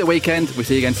 Enjoy the weekend. We'll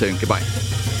see you again soon. Goodbye.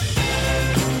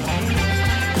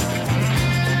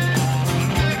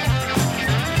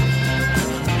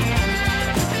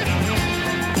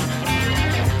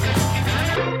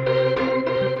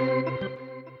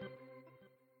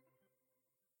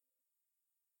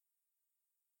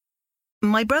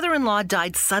 My brother-in-law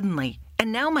died suddenly,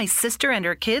 and now my sister and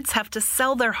her kids have to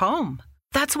sell their home.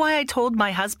 That's why I told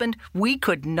my husband we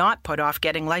could not put off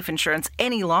getting life insurance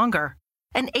any longer.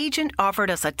 An agent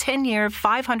offered us a 10-year,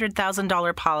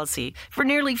 $500,000 policy for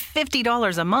nearly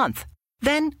 $50 a month.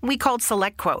 Then we called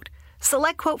SelectQuote.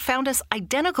 SelectQuote found us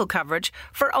identical coverage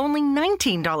for only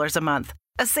 $19 a month,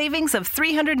 a savings of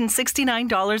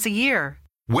 $369 a year.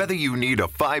 Whether you need a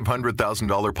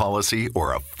 $500,000 policy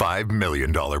or a $5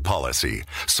 million policy,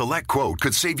 SelectQuote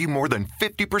could save you more than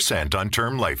 50% on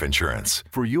term life insurance.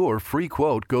 For your free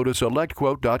quote, go to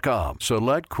SelectQuote.com.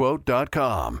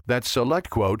 SelectQuote.com. That's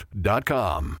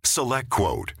SelectQuote.com.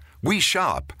 SelectQuote. We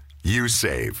shop. You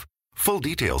save. Full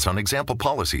details on example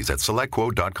policies at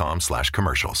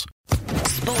SelectQuote.com/commercials.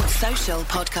 Sports Social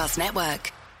Podcast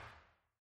Network.